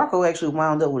shit. Darko actually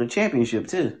wound up with a championship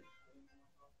too,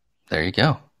 There you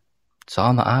go. It's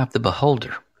all in the eye of the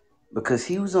beholder. because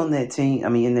he was on that team. I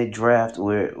mean, in that draft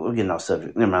where we're getting off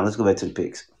subject. Never mind. Let's go back to the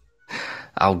picks.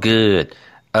 Oh, good.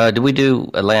 Did we do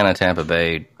Atlanta, Tampa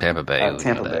Bay? Tampa Bay. we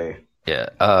Tampa know that. Bay,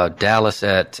 Yeah. Dallas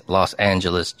at Los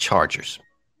Angeles Chargers.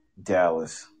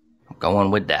 Dallas, I'm going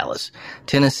with Dallas.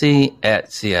 Tennessee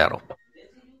at Seattle.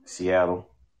 Seattle.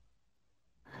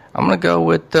 I'm going to go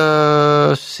with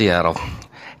Seattle.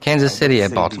 Kansas City at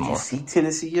Say, Baltimore. Did you see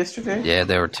Tennessee yesterday? Yeah,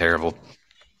 they were terrible.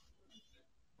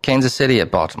 Kansas City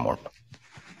at Baltimore.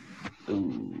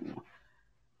 Ooh.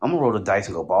 I'm gonna roll the dice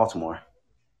and go Baltimore.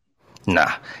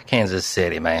 Nah, Kansas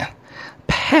City, man.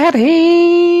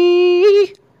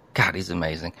 Patty! God, he's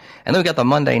amazing. And then we got the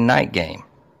Monday night game.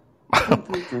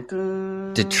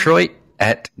 Detroit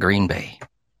at Green Bay.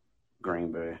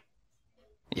 Green Bay.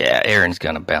 Yeah, Aaron's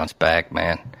going to bounce back,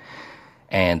 man.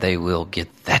 And they will get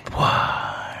that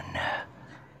one.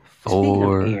 Speaking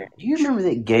of Aaron, do you remember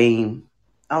that game?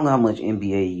 I don't know how much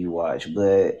NBA you watch,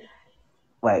 but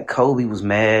like Kobe was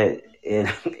mad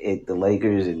at the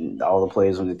Lakers and all the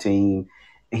players on the team,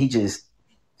 and he just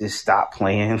stopped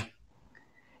playing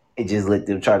and just let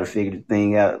them try to figure the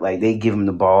thing out. Like they give him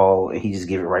the ball and he just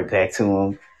give it right back to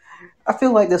him. I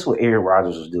feel like that's what Aaron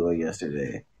Rodgers was doing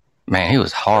yesterday. Man, he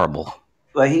was horrible.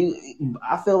 Like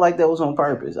I feel like that was on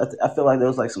purpose. I feel like that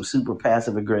was like some super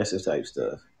passive aggressive type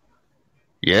stuff.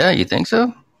 Yeah, you think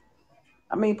so?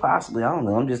 I mean, possibly. I don't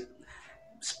know. I'm just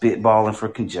spitballing for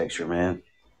conjecture, man.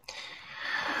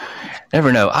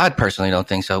 Never know. I personally don't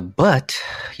think so, but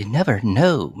you never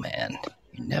know, man.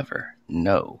 You never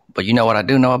know. But you know what I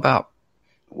do know about?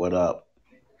 What up?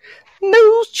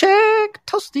 News check,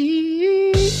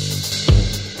 Toasty.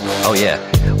 Oh, yeah.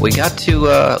 We got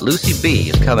to Lucy B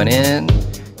is coming in,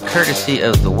 courtesy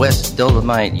of the West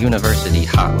Dolomite University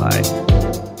Hotline.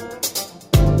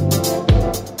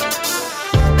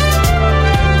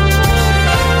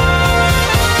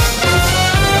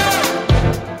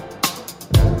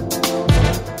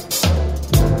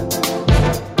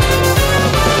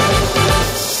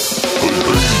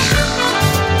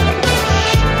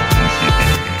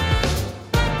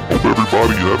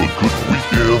 Everybody have a good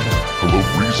weekend. Hello,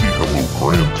 Reezy. Hello,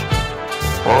 Grant.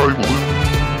 Hi, Lou.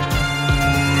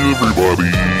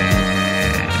 Everybody.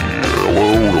 Hello.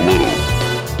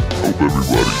 Hope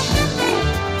everybody's doing well.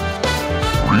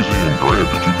 Reezy and Grant,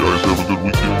 did you guys have a good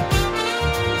weekend?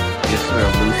 Yes, sir,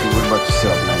 Lucy. What about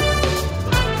yourself, man?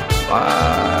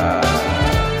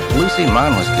 Lucy,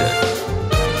 mine was good.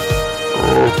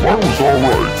 Mine was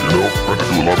alright, you know. Trying to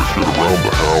do a lot of shit around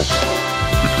the house.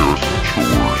 Take care of some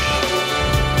chores.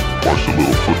 Watch a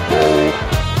little football.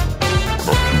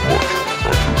 Not too much.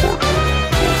 So,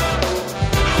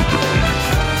 took it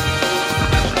easy.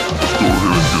 Let's go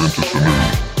ahead and get into some news.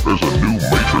 There's a new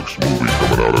Matrix movie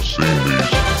coming out. I've seen these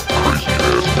crazy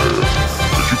ass ads.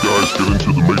 Did you guys get into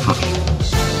the Matrix?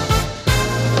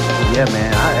 Yeah,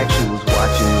 man. I actually was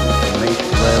watching The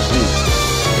Matrix last week.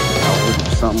 I was looking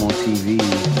for something on TV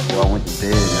before I went to bed,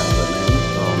 and I was like, man, this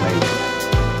is all Matrix.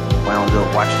 Wound up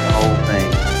watching the whole thing.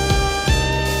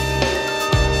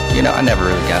 You know, I never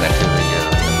really got into the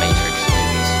Matrix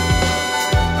movies.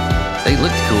 They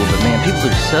looked cool, but man,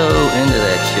 people are so into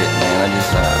that shit, man.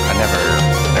 I never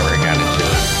got into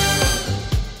it.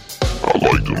 I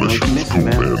liked him. That shit was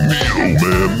cool,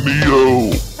 man. Neo!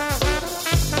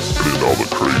 And then all the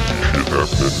crazy shit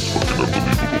happening is fucking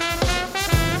unbelievable.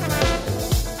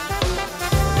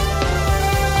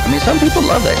 I mean, some people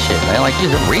love that shit, man. Like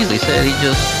Reezy said, he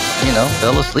just,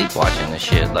 fell asleep watching this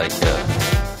shit. Like,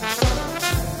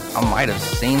 I might have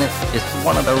seen it. It's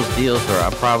one of those deals where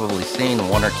I've probably seen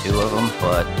one or two of them,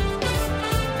 but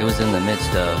it was in the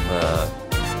midst of,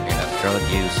 drug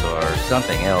use or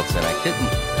something else, and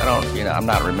I'm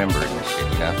not remembering this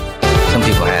shit, Some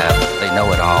people they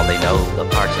know it all. They know the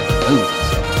parts of the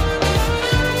movies.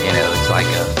 It's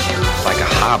like a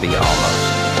hobby almost.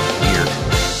 Weird.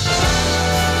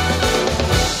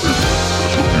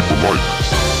 That's what people like.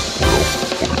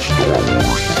 Fucking Star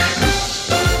Wars and shit.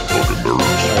 Fucking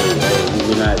nerds. Hey,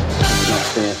 we're not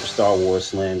stand for Star Wars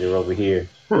slander over here.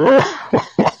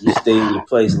 You stay in your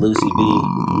place, Lucy B.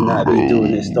 You not be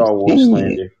doing this Star Wars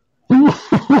slander. I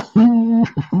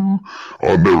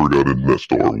never got into that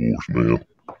Star Wars, man.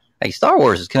 Hey, Star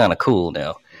Wars is kind of cool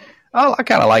now. I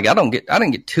kind of like it. I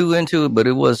didn't get too into it, but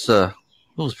it was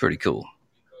pretty cool.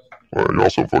 Alright, y'all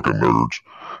some fucking nerds.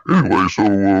 Anyway,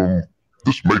 so,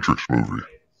 this Matrix movie.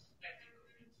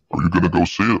 Are you gonna go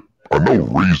see it? I know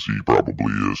Reezy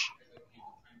probably is.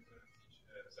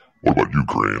 What about you,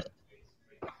 Grant?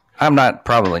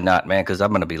 Probably not, man, because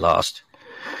I'm going to be lost.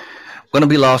 Gonna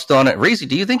be lost on it. Reese,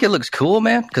 do you think it looks cool,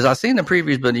 man? Because I've seen the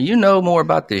previews, but you know more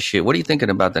about this shit. What are you thinking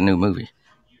about the new movie?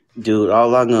 Dude,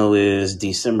 all I know is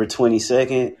December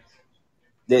 22nd.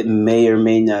 That may or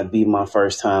may not be my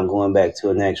first time going back to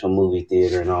an actual movie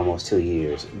theater in almost 2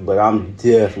 years. But I'm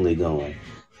definitely going.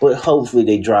 But hopefully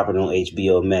they drop it on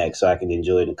HBO Max so I can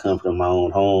enjoy it in the comfort of my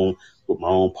own home with my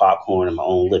own popcorn and my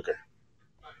own liquor.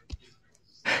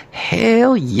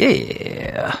 Hell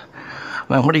yeah.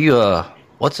 Man, what are you,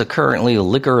 what's a currently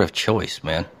liquor of choice,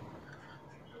 man?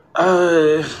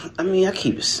 I mean, I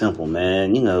keep it simple,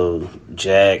 man. You know,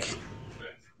 Jack,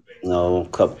 you know, a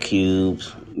couple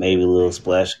cubes, maybe a little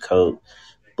splash of Coke.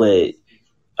 But,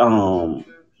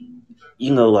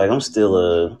 you know, like I'm still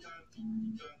a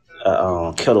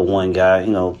Kettle One guy,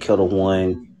 you know, Kettle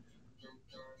One,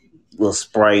 little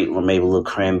Sprite or maybe a little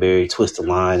cranberry, twist a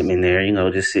lime in there, you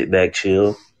know, just sit back,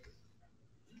 chill.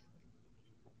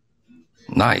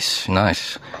 Nice. Oh,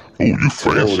 you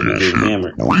fancy and shit.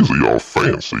 Really all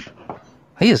fancy.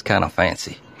 He is kind of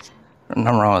fancy.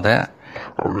 Nothing wrong with that.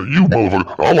 I mean, you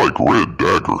motherfucker. I like Red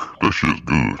Dagger. That shit's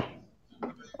good.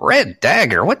 Red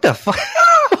Dagger? What the fuck?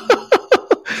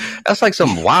 That's like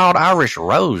some wild Irish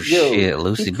rose shit,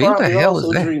 Lucy B. What the hell is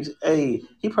that?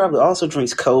 He probably also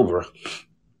drinks Cobra.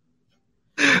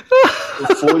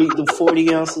 the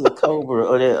 40 ounces of Cobra,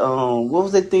 or that what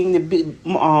was that thing that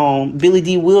Billy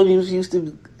D. Williams used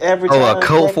to advertise? Oh, a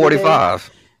Colt 45.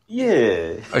 Yeah,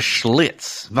 a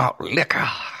Schlitz malt liquor.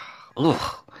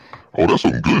 Ugh. Oh, that's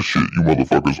some good shit, you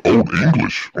motherfuckers. Old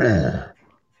English.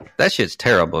 That shit's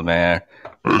terrible, man.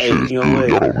 That shit's good.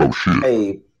 Y'all don't know shit.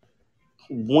 Hey,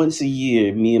 once a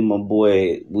year, me and my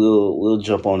boy will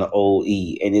jump on the old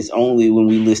E, and it's only when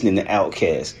we listening to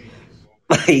Outkast.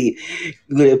 Like,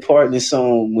 good part in the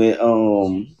song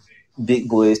when big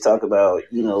boys talk about,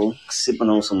 you know, sipping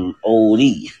on some old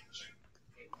E.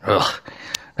 Ugh,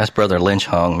 that's Brother Lynch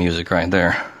Hung music right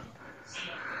there.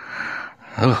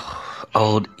 Ugh,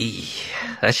 old E.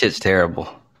 That shit's terrible.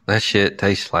 That shit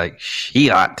tastes like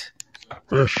shit.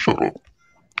 Man, shut up.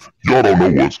 Y'all don't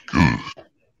know what's good.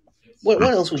 What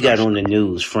else we got on the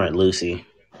news front, Lucy?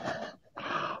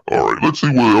 All right, let's see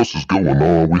what else is going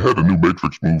on. We had a new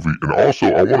Matrix movie, and also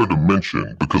I wanted to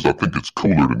mention, because I think it's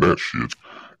cooler than that shit,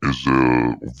 is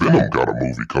Venom got a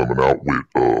movie coming out with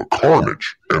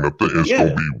Carnage, and I think it's going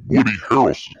to be Woody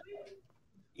Harrelson.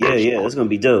 Yeah, that's going to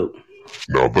be dope.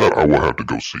 Now that I will have to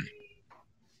go see.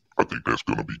 I think that's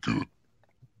going to be good.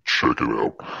 Check it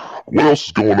out. What else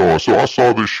is going on? So I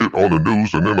saw this shit on the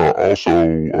news, and then I also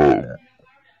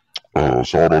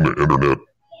saw it on the internet.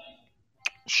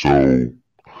 So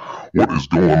what is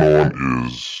going on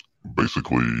is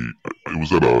basically it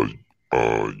was at a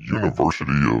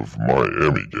University of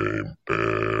Miami game,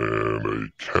 and a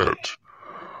cat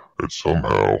that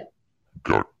somehow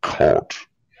got caught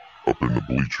up in the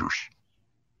bleachers,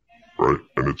 right?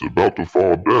 And it's about to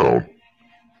fall down,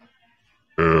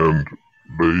 and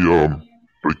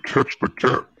they catch the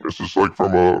cat. This is like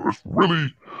it's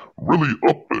really, really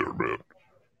up there,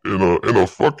 man, in a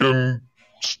fucking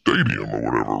stadium or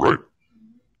whatever, right?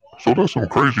 So that's some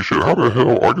crazy shit. How the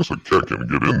hell? I guess a cat can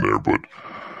get in there, but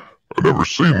I've never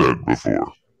seen that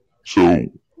before. So,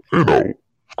 you know,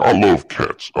 I love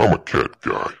cats. I'm a cat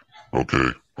guy,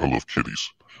 okay? I love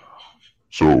kitties.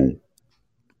 So,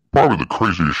 probably the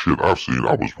craziest shit I've seen,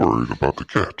 I was worried about the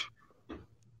cat.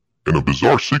 In a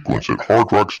bizarre sequence at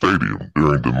Hard Rock Stadium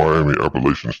during the Miami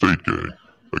Appalachian State game,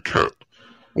 a cat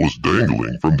was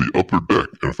dangling from the upper deck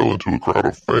and fell into a crowd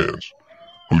of fans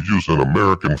who used an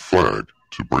American flag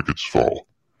to break its fall.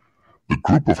 The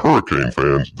group of Hurricane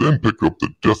fans then picked up the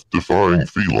death-defying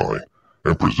feline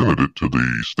and presented it to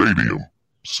the stadium,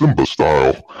 Simba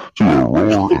style, to a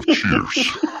roar of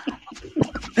cheers.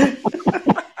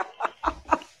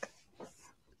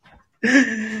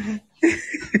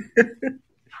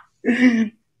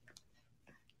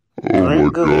 Oh my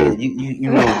God.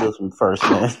 You know this one first,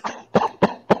 man.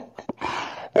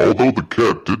 Although the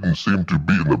cat didn't seem to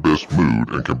be in the best mood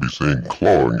and can be seen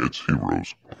clawing its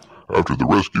heroes. After the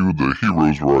rescue, the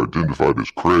heroes were identified as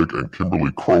Craig and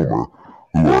Kimberly Cromer,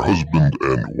 who are husband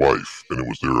and wife, and it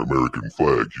was their American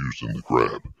flag used in the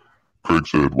grab. Craig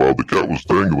said while the cat was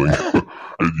dangling,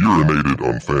 it urinated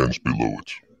on fans below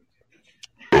it.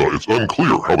 It's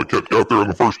unclear how the cat got there in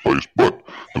the first place, but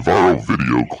the viral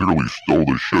video clearly stole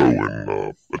the show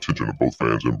and attention of both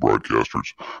fans and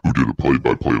broadcasters who did a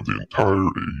play-by-play of the entire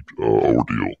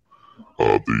ordeal.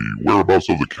 The whereabouts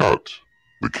of the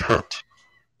cat,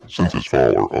 since its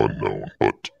fall, are unknown,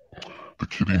 but the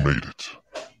kitty made it.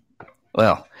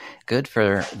 Well, good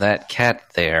for that cat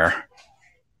there.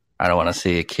 I don't want to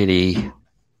see a kitty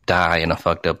die in a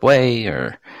fucked up way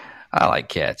or I like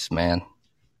cats, man.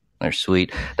 They're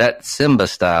sweet. That Simba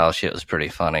style shit was pretty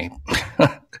funny.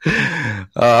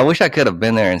 I wish I could have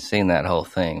been there and seen that whole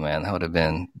thing, man. That would have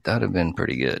been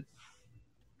pretty good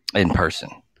in person.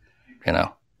 You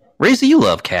know, Reese, you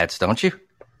love cats, don't you?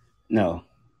 No.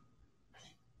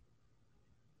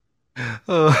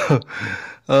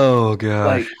 Oh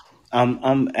gosh. Like,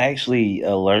 I'm actually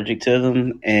allergic to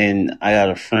them, and I got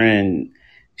a friend.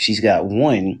 She's got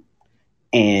one,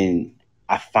 and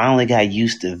I finally got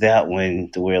used to that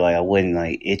one to where like I wasn't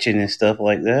like itching and stuff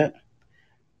like that.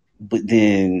 But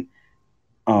then,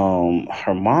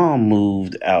 her mom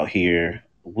moved out here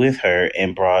with her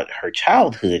and brought her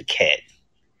childhood cat,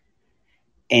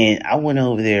 and I went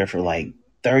over there for like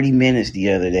 30 minutes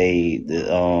the other day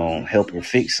to help her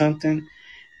fix something.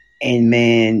 And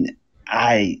man,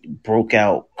 I broke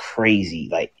out crazy,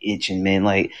 like itching, man.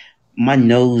 Like my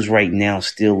nose right now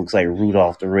still looks like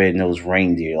Rudolph the Red-Nosed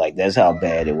Reindeer. Like that's how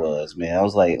bad it was, man. I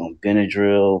was like on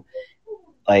Benadryl,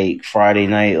 like Friday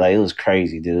night, like it was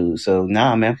crazy, dude. So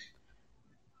nah, man,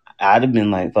 I'd have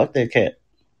been like, fuck that cat.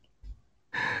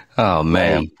 Oh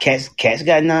man, like, cats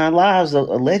got 9 lives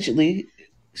allegedly.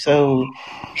 So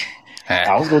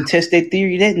I was gonna test that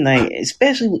theory that night,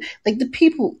 especially like the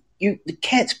people. The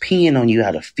cat's peeing on you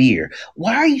out of fear.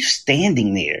 Why are you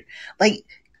standing there? Like,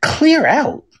 clear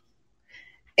out.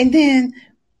 And then,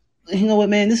 you know what,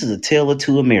 man? This is a tale of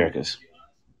two Americas.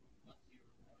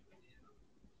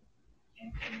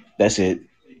 That's it.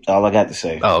 All I got to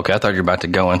say. Oh, okay. I thought you were about to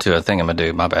go into a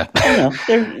thingamadude. My bad. No,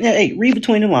 hey, read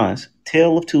between the lines.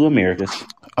 Tale of two Americas.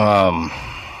 Oh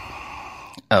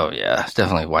yeah, it's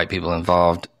definitely white people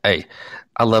involved. Hey,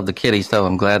 I love the kitties though.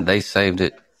 I'm glad they saved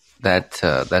it. That's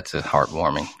a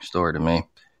heartwarming story to me.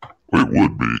 It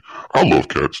would be. I love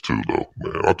cats too, though,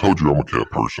 man. I told you I'm a cat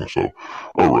person, so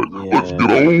all right, let's get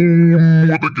on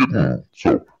with the getting.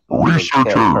 So,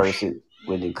 researchers. Cat person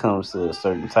when it comes to a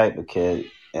certain type of cat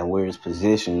and where it's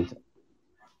positioned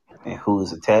and who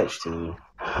it's attached to.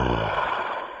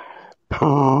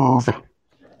 Perv.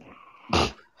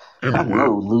 Anyway. I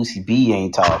know Lucy B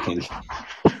ain't talking.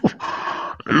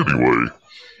 Anyway,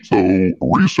 so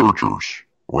researchers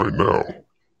right now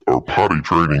are potty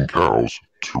training cows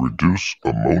to reduce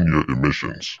ammonia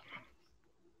emissions.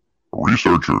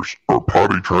 Researchers are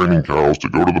potty training cows to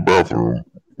go to the bathroom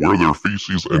where their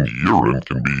feces and urine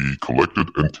can be collected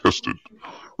and tested,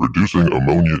 reducing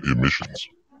ammonia emissions.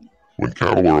 When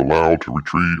cattle are allowed to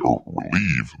retrieve or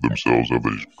relieve themselves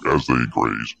as they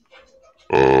graze,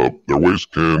 their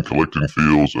waste can collect in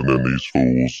fields, and then these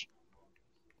fools,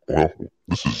 well,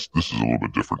 this is a little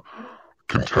bit different,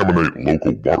 contaminate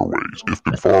local waterways. If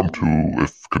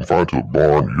confined to a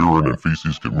barn, urine and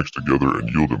feces can mix together and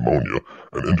yield ammonia,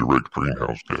 an indirect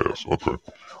greenhouse gas. Okay,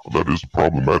 well, that is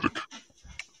problematic.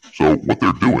 So what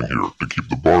they're doing here to keep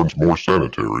the barns more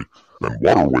sanitary and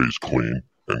waterways clean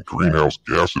and greenhouse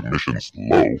gas emissions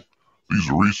low,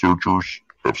 these researchers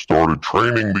have started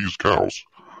training these cows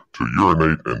to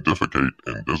urinate and defecate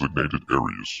in designated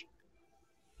areas.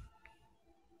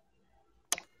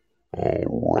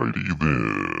 Alrighty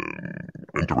then.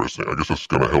 Interesting. I guess that's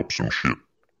gonna help some shit.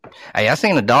 Hey, I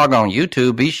seen a dog on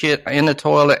YouTube. He shit in the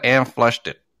toilet and flushed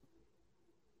it.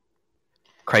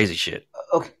 Crazy shit.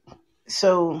 Okay,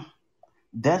 so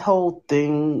that whole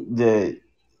thing that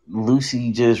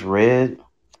Lucy just read,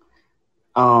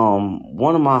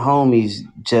 one of my homies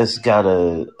just got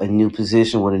a new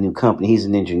position with a new company. He's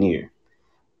an engineer.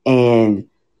 And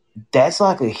that's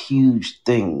like a huge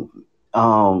thing.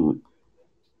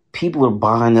 People are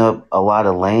buying up a lot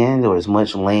of land, or as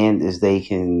much land as they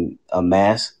can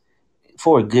amass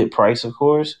for a good price, of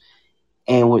course.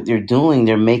 And what they're doing,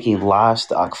 they're making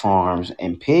livestock farms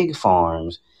and pig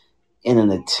farms in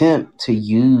an attempt to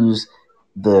use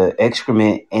the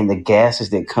excrement and the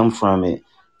gases that come from it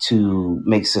to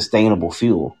make sustainable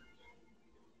fuel.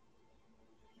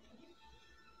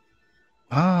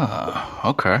 Ah,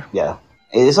 okay. Yeah.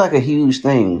 It's like a huge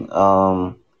thing.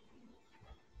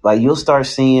 Like you'll start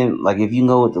seeing, like if you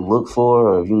know what to look for,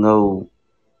 or if you know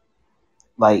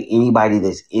like anybody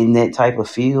that's in that type of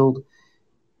field,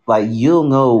 like you'll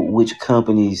know which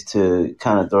companies to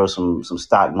kind of throw some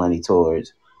stock money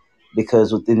towards,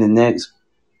 because within the next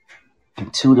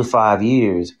 2 to 5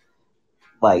 years,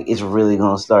 like it's really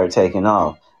going to start taking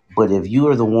off. But if you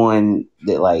are the one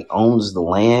that like owns the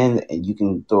land and you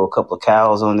can throw a couple of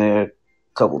cows on there, a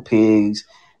couple of pigs,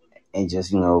 and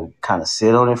just, kind of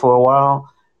sit on it for a while,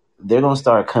 they're going to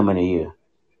start coming to you.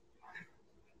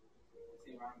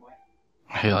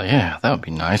 Hell yeah, that would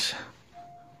be nice.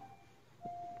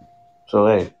 So,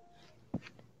 hey,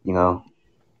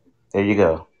 there you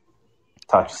go.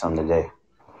 Taught you something today.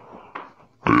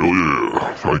 Hell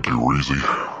yeah. Thank you, Reezy.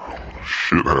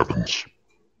 Shit happens.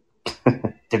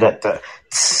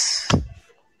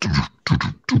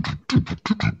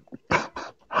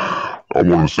 I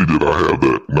want to see that I have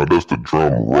that. Now that's the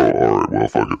drum roll. Alright, well,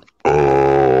 fuck it.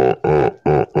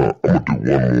 I'm gonna do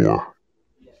one more.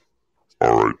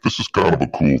 Alright, this is kind of a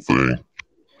cool thing.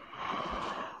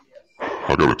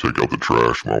 I gotta take out the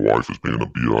trash. My wife is being a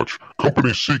biatch.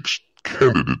 Company seeks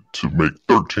candidate to make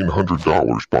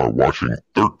 $1,300 by watching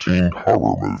 13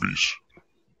 horror movies.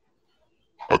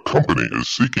 A company is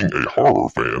seeking a horror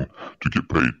fan to get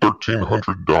paid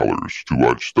 $1,300 to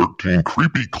watch 13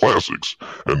 creepy classics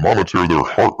and monitor their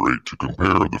heart rate to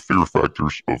compare the fear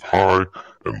factors of high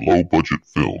and low budget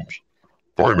films.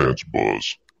 Finance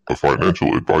Buzz, a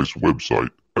financial advice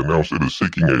website, announced it is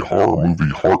seeking a horror movie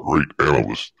heart rate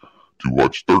analyst to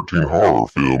watch 13 horror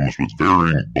films with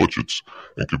varying budgets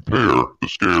and compare the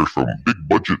scares from big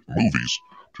budget movies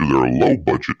to their low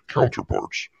budget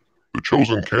counterparts. The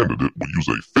chosen candidate will use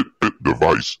a Fitbit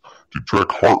device to track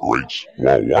heart rates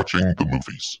while watching the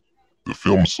movies. The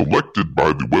films selected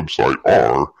by the website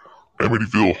are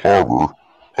Amityville Horror,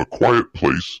 A Quiet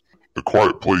Place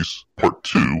Part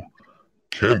 2,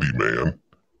 Candyman,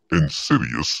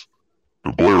 Insidious,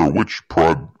 The Blair Witch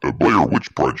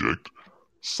Project,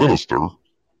 Sinister,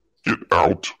 Get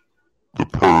Out, The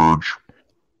Purge,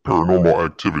 Paranormal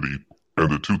Activity,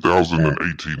 and the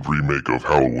 2018 remake of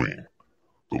Halloween.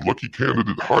 The lucky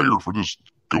candidate hired for this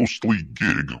ghostly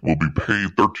gig will be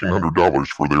paid $1,300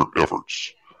 for their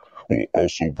efforts. We'll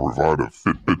also provide a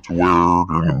Fitbit to wear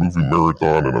during the movie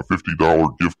marathon and a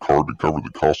 $50 gift card to cover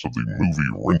the cost of the movie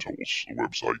rentals, the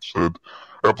website said.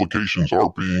 Applications are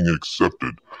being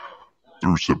accepted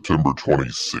through September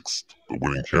 26th. The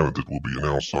winning candidate will be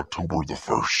announced October the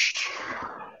 1st.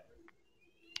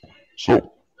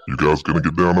 So, you guys gonna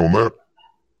get down on that?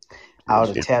 I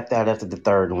would have tapped out after the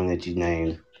third one that you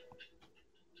named.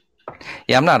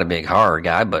 Yeah, I'm not a big horror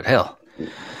guy, but hell,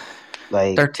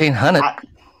 like 1,300.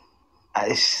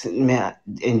 Man,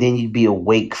 and then you'd be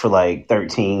awake for like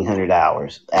 1,300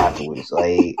 hours afterwards.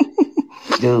 Like,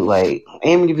 dude, like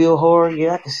Amityville Horror,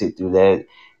 yeah, I can sit through that.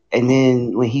 And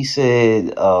then when he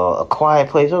said A Quiet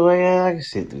Place, I was like, yeah, I can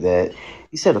sit through that.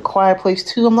 He said A Quiet Place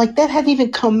 2. I'm like, that hadn't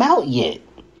even come out yet.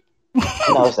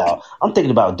 No, it's out. I'm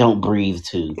thinking about Don't Breathe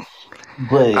 2.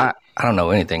 But I don't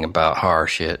know anything about horror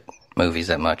shit movies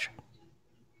that much.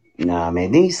 Nah,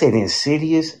 man. Then he said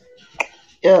Insidious.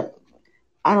 Yep.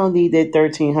 I don't need that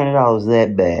 $1,300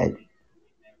 that bad.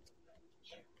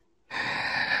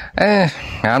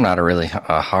 I'm not really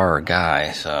a horror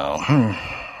guy, so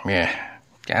yeah.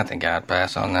 I think I'd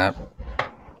pass on that.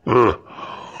 I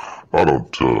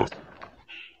don't,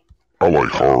 I like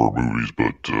horror movies,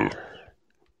 but,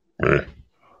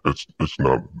 it's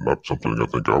not something I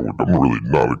think I'm really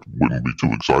wouldn't be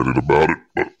too excited about it,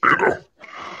 but, you know,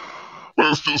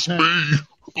 that's just me,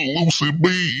 Lucy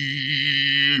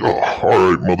B. Oh,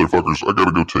 alright, motherfuckers, I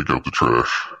gotta go take out the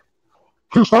trash.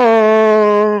 Peace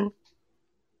out!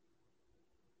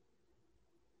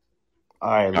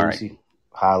 Alright, Lucy.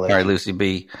 All right, Lucy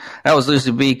B. That was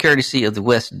Lucy B, courtesy of the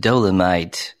West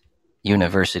Dolomite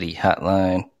University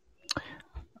Hotline.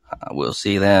 We'll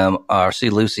see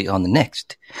Lucy on the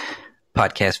next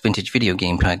podcast, Vintage Video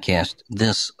Game Podcast,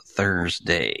 this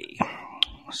Thursday.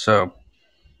 So,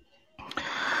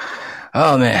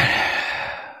 oh man,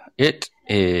 it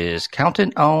is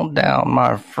counting on down,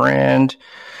 my friend.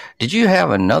 Did you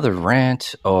have another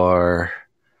rant, or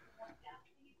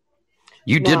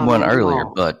you did one earlier,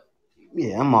 but...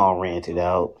 Yeah, I'm all ranted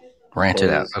out.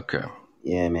 Ranted out, okay.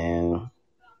 Yeah, man.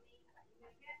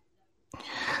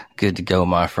 Good to go,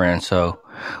 my friend. So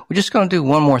we're just going to do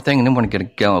one more thing, and then we're going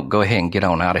to go ahead and get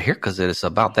on out of here because it is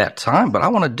about that time. But I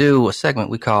want to do a segment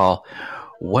we call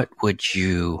What Would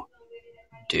You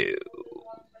Do?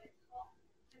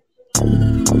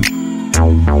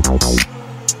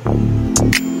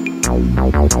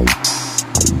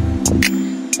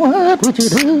 What would you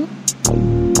do?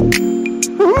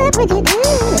 What would you do?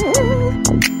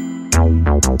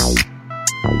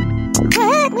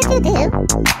 What would you do?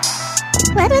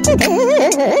 What would you do?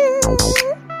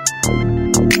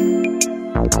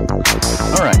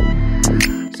 All right.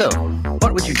 So,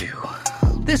 what would you do?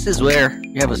 This is where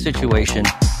you have a situation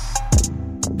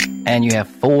and you have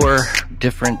 4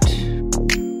 different,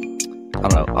 I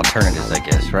don't know, alternatives, I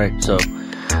guess, right? So,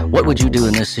 what would you do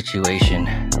in this situation,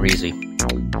 Reezy?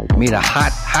 Meet a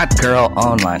hot girl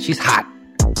online. She's hot.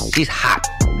 She's hot.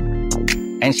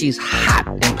 And she's hot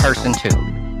in person, too.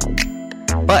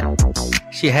 But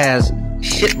she has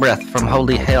shit breath from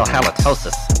holy hell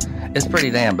halitosis. It's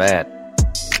pretty damn bad.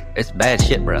 It's bad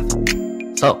shit breath.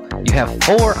 So, you have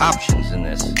 4 options in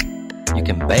this. You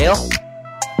can bail.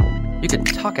 You can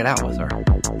talk it out with her.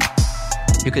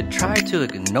 You could try to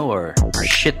ignore her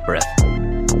shit breath.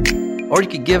 Or you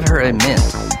could give her a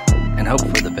mint and hope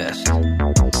for the best.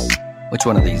 Which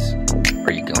one of these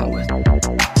are you going with?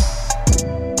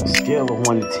 Scale of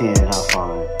 1 to 10, how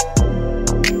fine?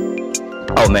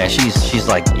 Oh man, she's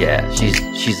like, yeah,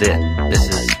 she's it. This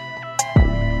is,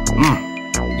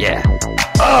 yeah.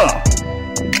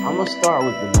 I'm gonna start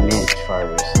with the mint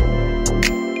first.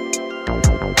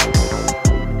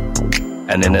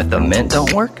 And then if the mint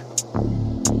don't work,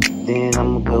 then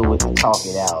I'm gonna go with the talk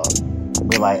it out.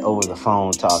 But like over the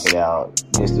phone, talk it out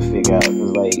just to figure out.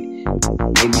 Cause like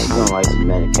maybe she's gonna like some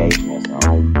medication or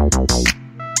something.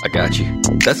 I got you.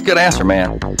 That's a good answer,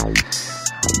 man.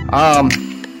 I'm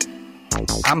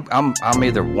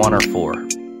either 1 or 4.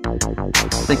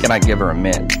 Thinking I'd give her a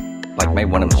mint, like maybe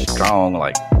one of them strong.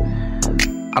 Like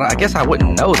I guess I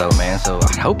wouldn't know though, man. So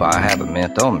I hope I have a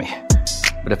mint on me.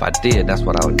 But if I did, that's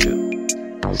what I would do.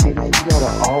 See, man, you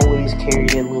gotta always carry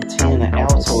that little tin of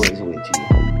Altoids with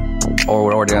you.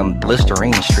 Or them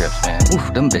Listerine strips, man.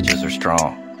 Oof, them bitches are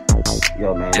strong.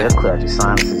 Yo, man, they'll crack your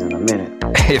sinuses in a minute.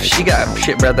 If she got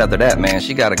shit breath after that, man,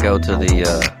 she gotta go to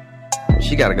the,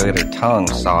 she gotta go get her tongue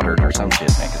soldered or some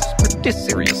shit, man, because it's pretty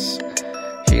serious.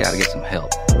 She gotta get some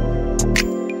help.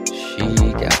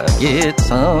 She gotta get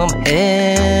some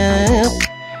help.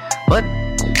 But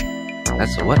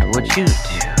that's what would you do,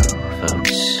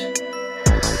 folks?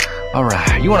 All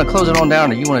right, you want to close it on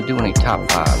down, or you want to do any top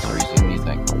 5s, or what do you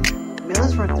think? Man,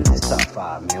 let's run through this top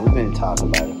 5, man. We've been talking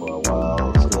about it for a while.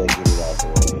 Let's go ahead and get it out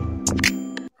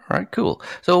there. All right, cool.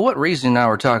 So what Reason now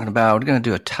we're talking about, we're going to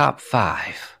do a top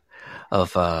 5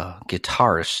 of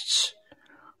guitarists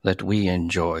that we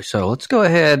enjoy. So let's go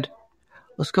ahead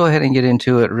and get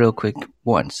into it real quick.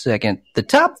 1 second. The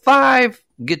top 5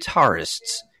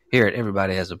 guitarists here at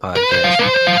Everybody Has a Podcast.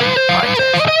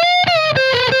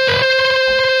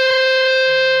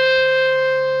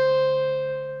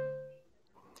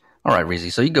 All right,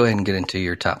 Reezy, so you go ahead and get into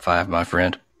your top 5, my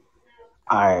friend.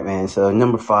 All right, man. So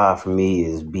number 5 for me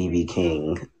is B.B.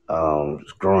 King.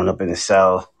 Growing up in the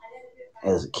South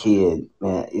as a kid,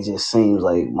 man, it just seems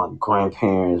like my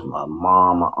grandparents, my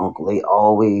mom, my uncle, they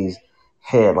always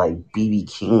had like B.B.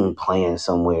 King playing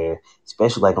somewhere,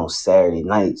 especially like on Saturday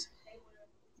nights.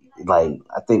 Like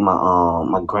I think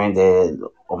my granddad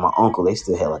or my uncle, they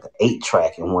still had like an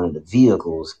 8-track in one of the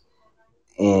vehicles,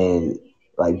 and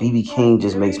like B.B. King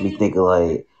just makes me think of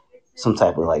like some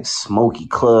type of like smoky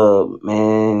club,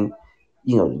 man.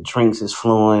 You know, the drinks is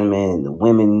flowing, man. The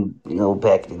women, you know,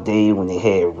 back in the day when they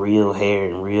had real hair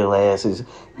and real asses,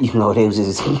 you know, they was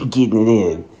just getting it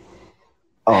in.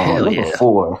 Number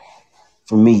 4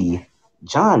 for me,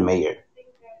 John Mayer.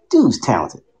 Dude's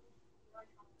talented.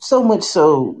 So much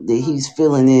so that he's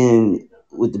filling in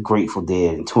with the Grateful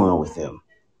Dead and touring with them.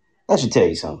 That should tell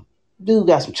you something. Dude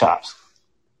got some chops.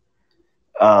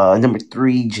 Number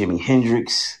 3, Jimi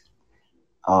Hendrix.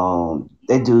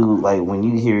 That dude, like, when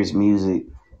you hear his music,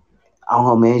 I don't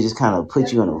know, man, it just kind of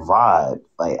puts you in a vibe.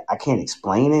 Like, I can't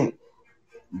explain it,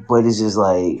 but it's just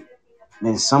like,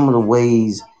 man, some of the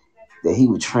ways that he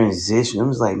would transition, I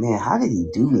was like, man, how did he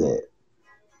do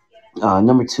that?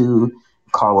 Number 2,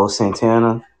 Carlos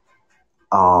Santana.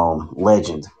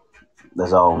 Legend.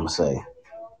 That's all I'm going to say.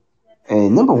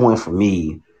 And number 1 for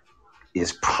me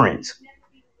is Prince.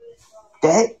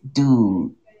 That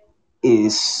dude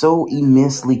is so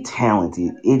immensely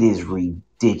talented. It is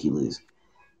ridiculous.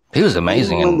 He was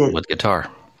amazing with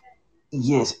guitar.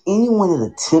 Yes, anyone that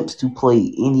attempts to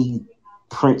play any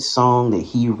Prince song that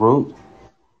he wrote,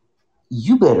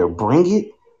 you better bring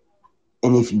it.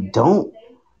 And if you don't,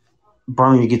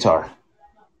 burn your guitar.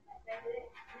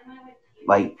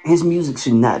 Like, his music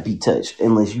should not be touched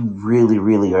unless you really,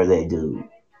 really are that dude.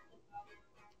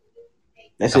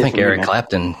 I think Eric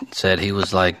Clapton said he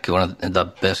was like one of the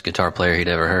best guitar player he'd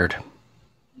ever heard.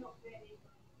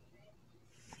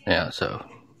 Yeah, so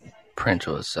Prince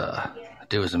was,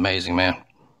 dude was amazing, man.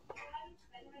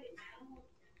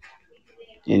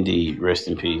 Indeed, rest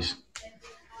in peace.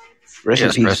 Rest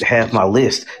in peace to half my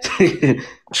list.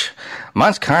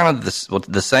 Mine's kind of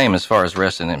the same as far as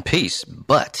resting in peace,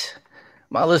 but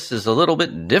my list is a little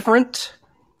bit different.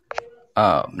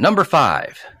 Number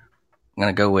 5, I'm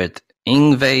going to go with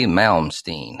Yngwie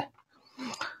Malmsteen.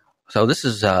 So this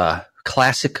is a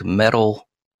classic metal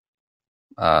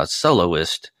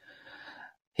soloist.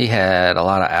 He had a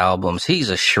lot of albums.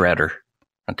 He's a shredder.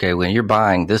 Okay, when you're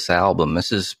buying this album,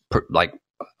 this is like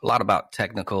a lot about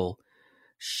technical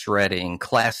shredding,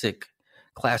 classic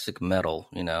metal,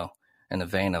 you know, in the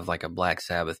vein of like a Black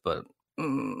Sabbath. But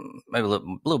maybe a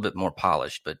little bit more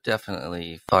polished, but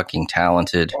definitely fucking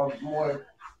talented.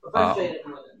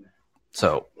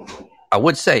 So I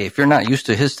would say if you're not used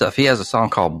to his stuff, he has a song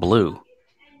called Blue.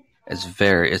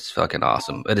 It's fucking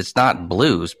awesome. But it's not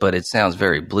blues, but it sounds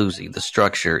very bluesy. The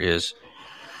structure is,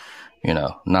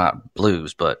 not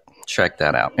blues, but check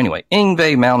that out. Anyway,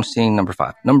 Yngwie Malmsteen, number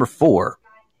 5. Number 4,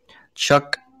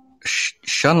 Chuck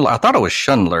Schundler. I thought it was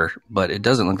Schundler, but it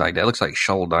doesn't look like that. It looks like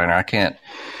Schuldiner.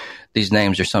 These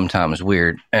names are sometimes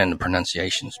weird and the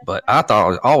pronunciations, but I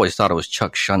always thought it was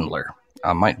Chuck Schundler.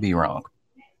 I might be wrong.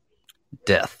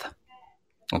 Death.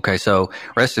 Okay, so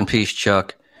rest in peace,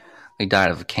 Chuck. He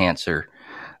died of cancer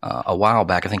a while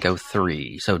back, I think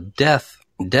 2003. So death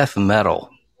metal.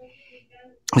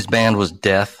 His band was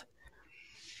Death.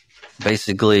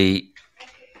 Basically,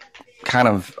 kind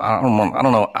of, I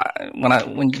don't know.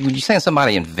 When you say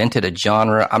somebody invented a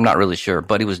genre, I'm not really sure,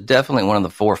 but he was definitely one of the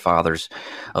forefathers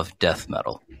of death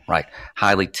metal, right?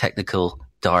 Highly technical,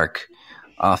 dark,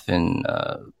 often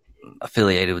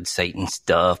affiliated with Satan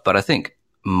stuff. But I think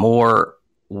more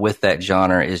with that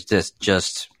genre is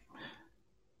just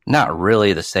not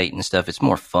really the Satan stuff. It's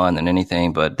more fun than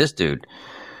anything. But this dude,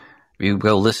 you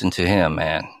go listen to him,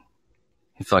 man.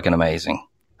 He's fucking amazing.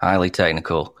 Highly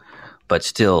technical, but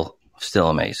still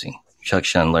amazing. Chuck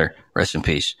Schundler, rest in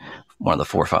peace. One of the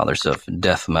forefathers of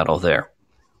death metal there.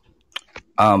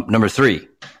 Number 3,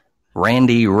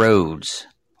 Randy Rhoads.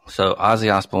 So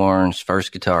Ozzy Osbourne's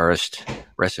first guitarist.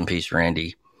 Rest in peace,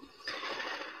 Randy.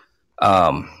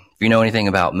 If you know anything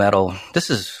about metal, this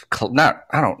is not,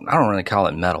 I don't really call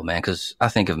it metal, man, because I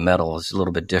think of metal as a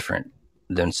little bit different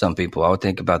than some people. I would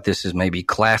think about this as maybe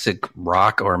classic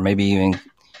rock, or maybe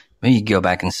you go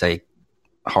back and say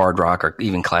hard rock or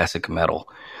even classic metal.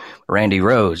 Randy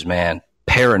Rhoads, man,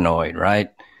 Paranoid, right?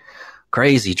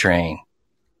 Crazy Train.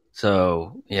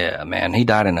 So yeah, man, he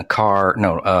died in a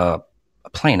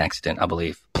plane accident, I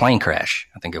believe. Plane crash,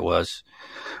 I think it was.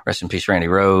 Rest in peace, Randy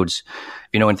Rhoads. If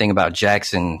you know anything about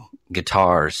Jackson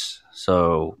guitars,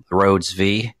 so the Rhoads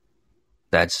V,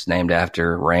 that's named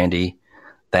after Randy.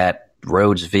 That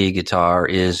Rhoads V guitar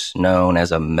is known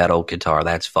as a metal guitar.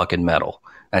 That's fucking metal.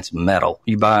 That's metal.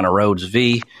 You buying a Rhoads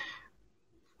V,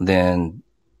 then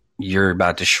you're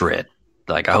about to shred.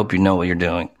 Like, I hope you know what you're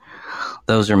doing.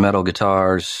 Those are metal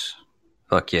guitars.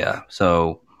 Fuck yeah.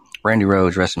 So Randy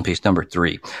Rhoads, rest in peace. Number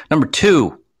 3. Number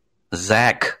 2,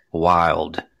 Zakk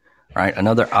Wylde. Right?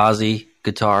 Another Ozzy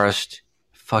guitarist.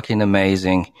 Fucking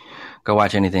amazing. Go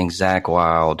watch anything Zakk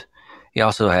Wylde. He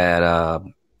also had,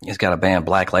 he's got a band,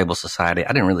 Black Label Society.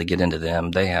 I didn't really get into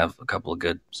them. They have a couple of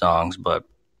good songs, but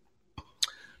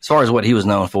as far as what he was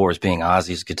known for as being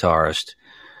Ozzy's guitarist,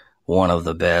 one of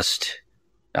the best.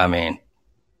 I mean,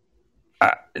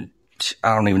 I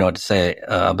don't even know what to say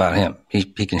about him. He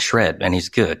can shred, and he's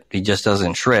good. He just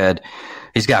doesn't shred.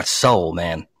 He's got soul,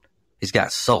 man. He's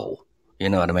got soul. You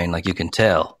know what I mean? Like, you can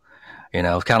tell. Kind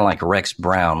of like Rex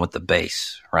Brown with the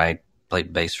bass, right?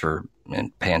 Played bass for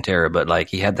Pantera, but like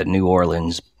he had the New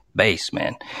Orleans bass,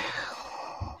 man.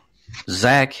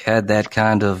 Zakk had that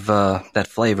kind of that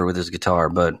flavor with his guitar,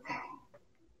 but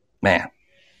man,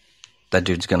 that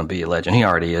dude's gonna be a legend. He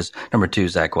already is. Number 2,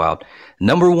 Zakk Wylde.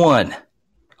 Number 1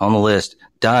 on the list,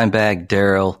 Dimebag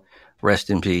Darrell, rest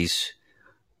in peace.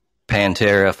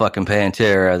 Pantera, fucking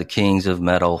Pantera, the kings of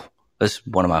metal. This is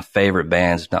one of my favorite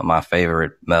bands, if not my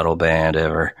favorite metal band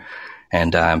ever.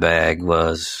 And Dimebag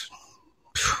was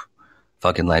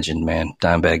fucking legend, man.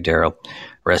 Dimebag Darrell,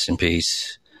 rest in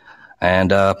peace. And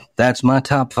that's my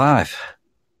top 5.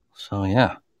 So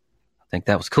yeah, I think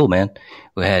that was cool, man.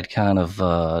 We had kind of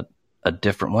a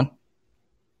different one.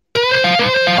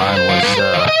 Mine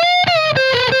was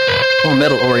more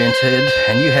metal oriented,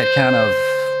 and you had kind of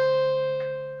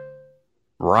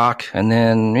rock, and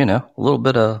then a little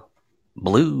bit of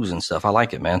blues and stuff. I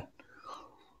like it, man.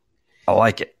 I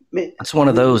like it. Man, it's one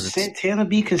of those. Would Santana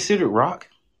be considered rock?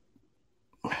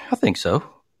 I think so.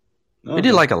 Okay. He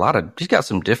did like a lot of. He's got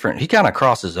some different. He kind of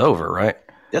crosses over, right?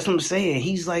 That's what I'm saying.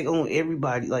 He's like on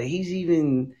everybody. Like, he's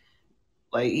even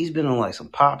like, he's been on like some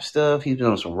pop stuff. He's been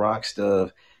on some rock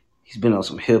stuff. He's been on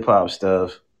some hip hop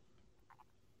stuff.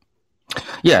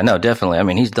 Yeah, no, definitely. I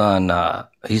mean, he's done a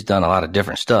lot of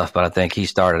different stuff, but I think he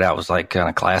started out was like kind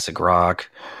of classic rock.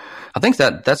 I think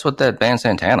that's what that band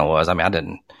Santana was. I mean, I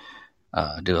didn't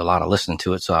do a lot of listening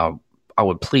to it, so I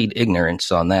would plead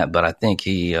ignorance on that, but I think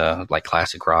he like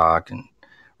classic rock,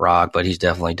 but he's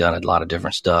definitely done a lot of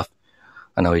different stuff.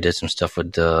 I know he did some stuff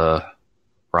with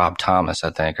Rob Thomas,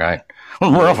 I think, right?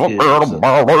 Yeah,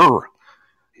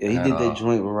 he did that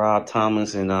joint with Rob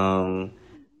Thomas, and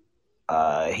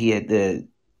he had that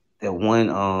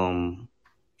one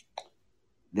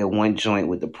that one joint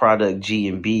with the product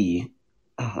G&B,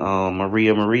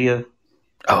 Maria.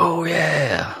 Oh,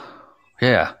 yeah.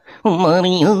 Yeah.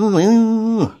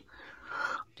 Maria.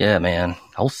 Yeah, man.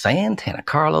 Old Santana,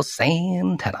 Carlos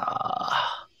Santana.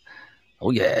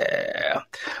 Oh, yeah.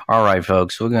 All right,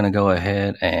 folks. We're going to go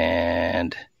ahead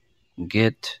and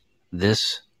get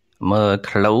this mug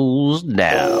closed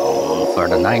down for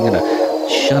the night. Going to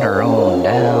shut her on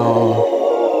down.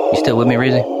 You still with me,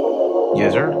 Reezy?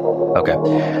 Yes, sir. Okay.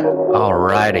 All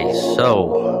righty.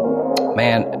 So,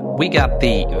 man, we got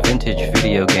the Vintage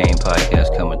Video Game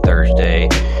Podcast coming Thursday.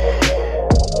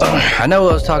 I know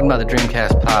I was talking about the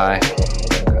Dreamcast Pi. I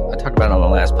talked about it on the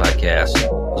last podcast. I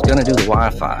was going to do the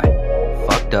Wi-Fi.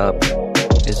 Fucked up.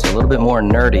 It's a little bit more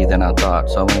nerdy than I thought,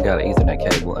 so I'm going to get an Ethernet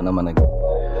cable, and I'm gonna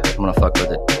fuck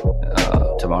with it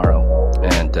tomorrow,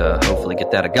 and hopefully get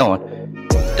that going.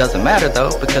 Doesn't matter,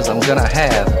 though, because I'm going to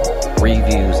have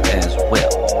reviews as well.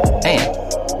 And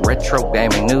retro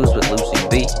gaming news with Lucy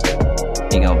B.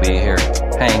 He going to be here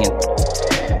hanging.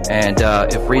 And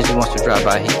if Reezy wants to drive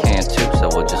by, he can too. So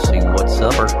we'll just see what's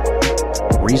up.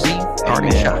 Reezy, party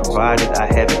shots. Provided I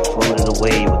haven't floated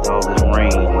away with all this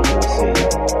rain. We'll see.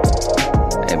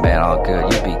 Hey man, all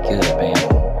good. You'll be good, man.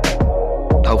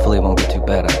 Hopefully it won't get too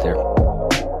bad out there.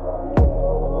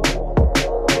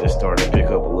 It's starting to pick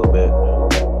up a little bit.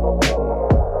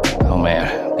 Oh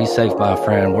man, be safe, my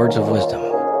friend. Words of wisdom.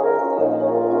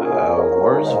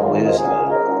 Words of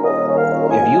wisdom.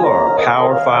 If you are a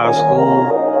Power 5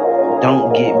 school,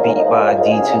 don't get beat by a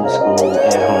D2 school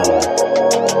at home.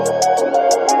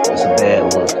 It's a bad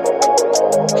look.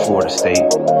 Florida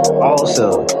State.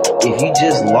 Also, if you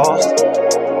just lost,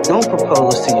 don't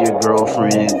propose to your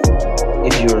girlfriend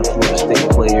if you're a Florida State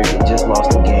player that just lost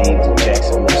the game to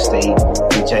Jacksonville State,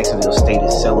 and Jacksonville State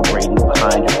is celebrating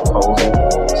behind your proposal.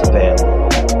 It's a bad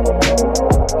look.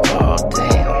 Oh,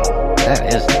 damn.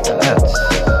 That's,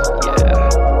 yeah.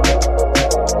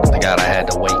 Thank God I had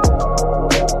to wait.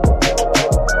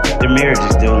 Their marriage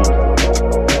is doomed.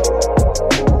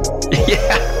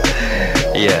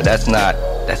 Yeah, that's not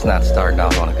starting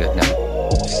off on a good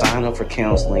note. Sign up for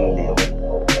counseling now.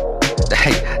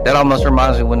 Hey, that almost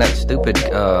reminds me when that stupid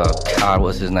God,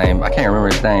 what's his name? I can't remember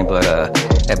his name, but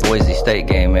at Boise State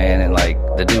game, man, and like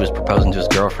the dude was proposing to his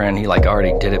girlfriend. He like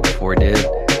already did it before he did.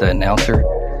 The announcer,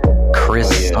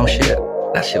 Chris, some shit.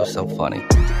 That shit was so funny.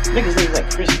 Niggas name's like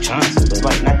Chris Johnson, but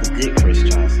like not the good Chris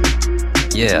Johnson.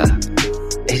 Yeah.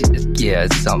 Yeah,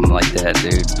 it's something like that,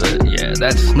 dude. But yeah,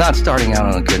 that's not starting out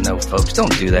on a good note, folks.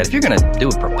 Don't do that. If you're gonna do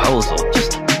a proposal,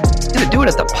 just either do it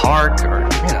at the park or,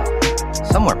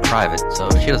 somewhere private so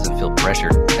she doesn't feel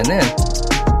pressured. And then,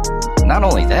 not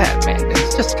only that, man,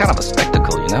 it's just kind of a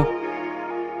spectacle, Yeah,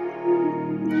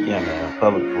 man,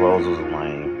 public proposals are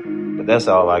lame. But that's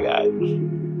all I got.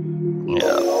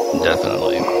 Yeah,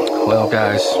 definitely. Well,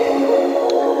 guys,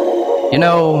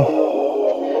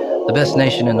 the best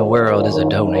nation in the world is a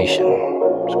donation.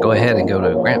 So go ahead and go to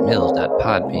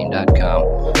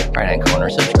grantmills.podbean.com. Right-hand corner,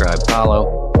 subscribe,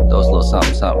 follow. Those little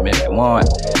something if you want.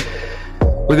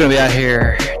 We're going to be out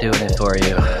here doing it for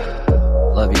you.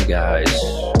 Love you guys.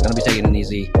 Going to be taking it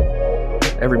easy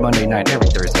every Monday night, every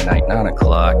Thursday night, 9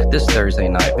 o'clock. This Thursday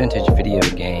night, Vintage Video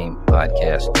Game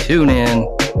Podcast. Tune in.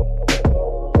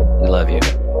 We love you.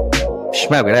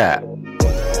 Smoke it out.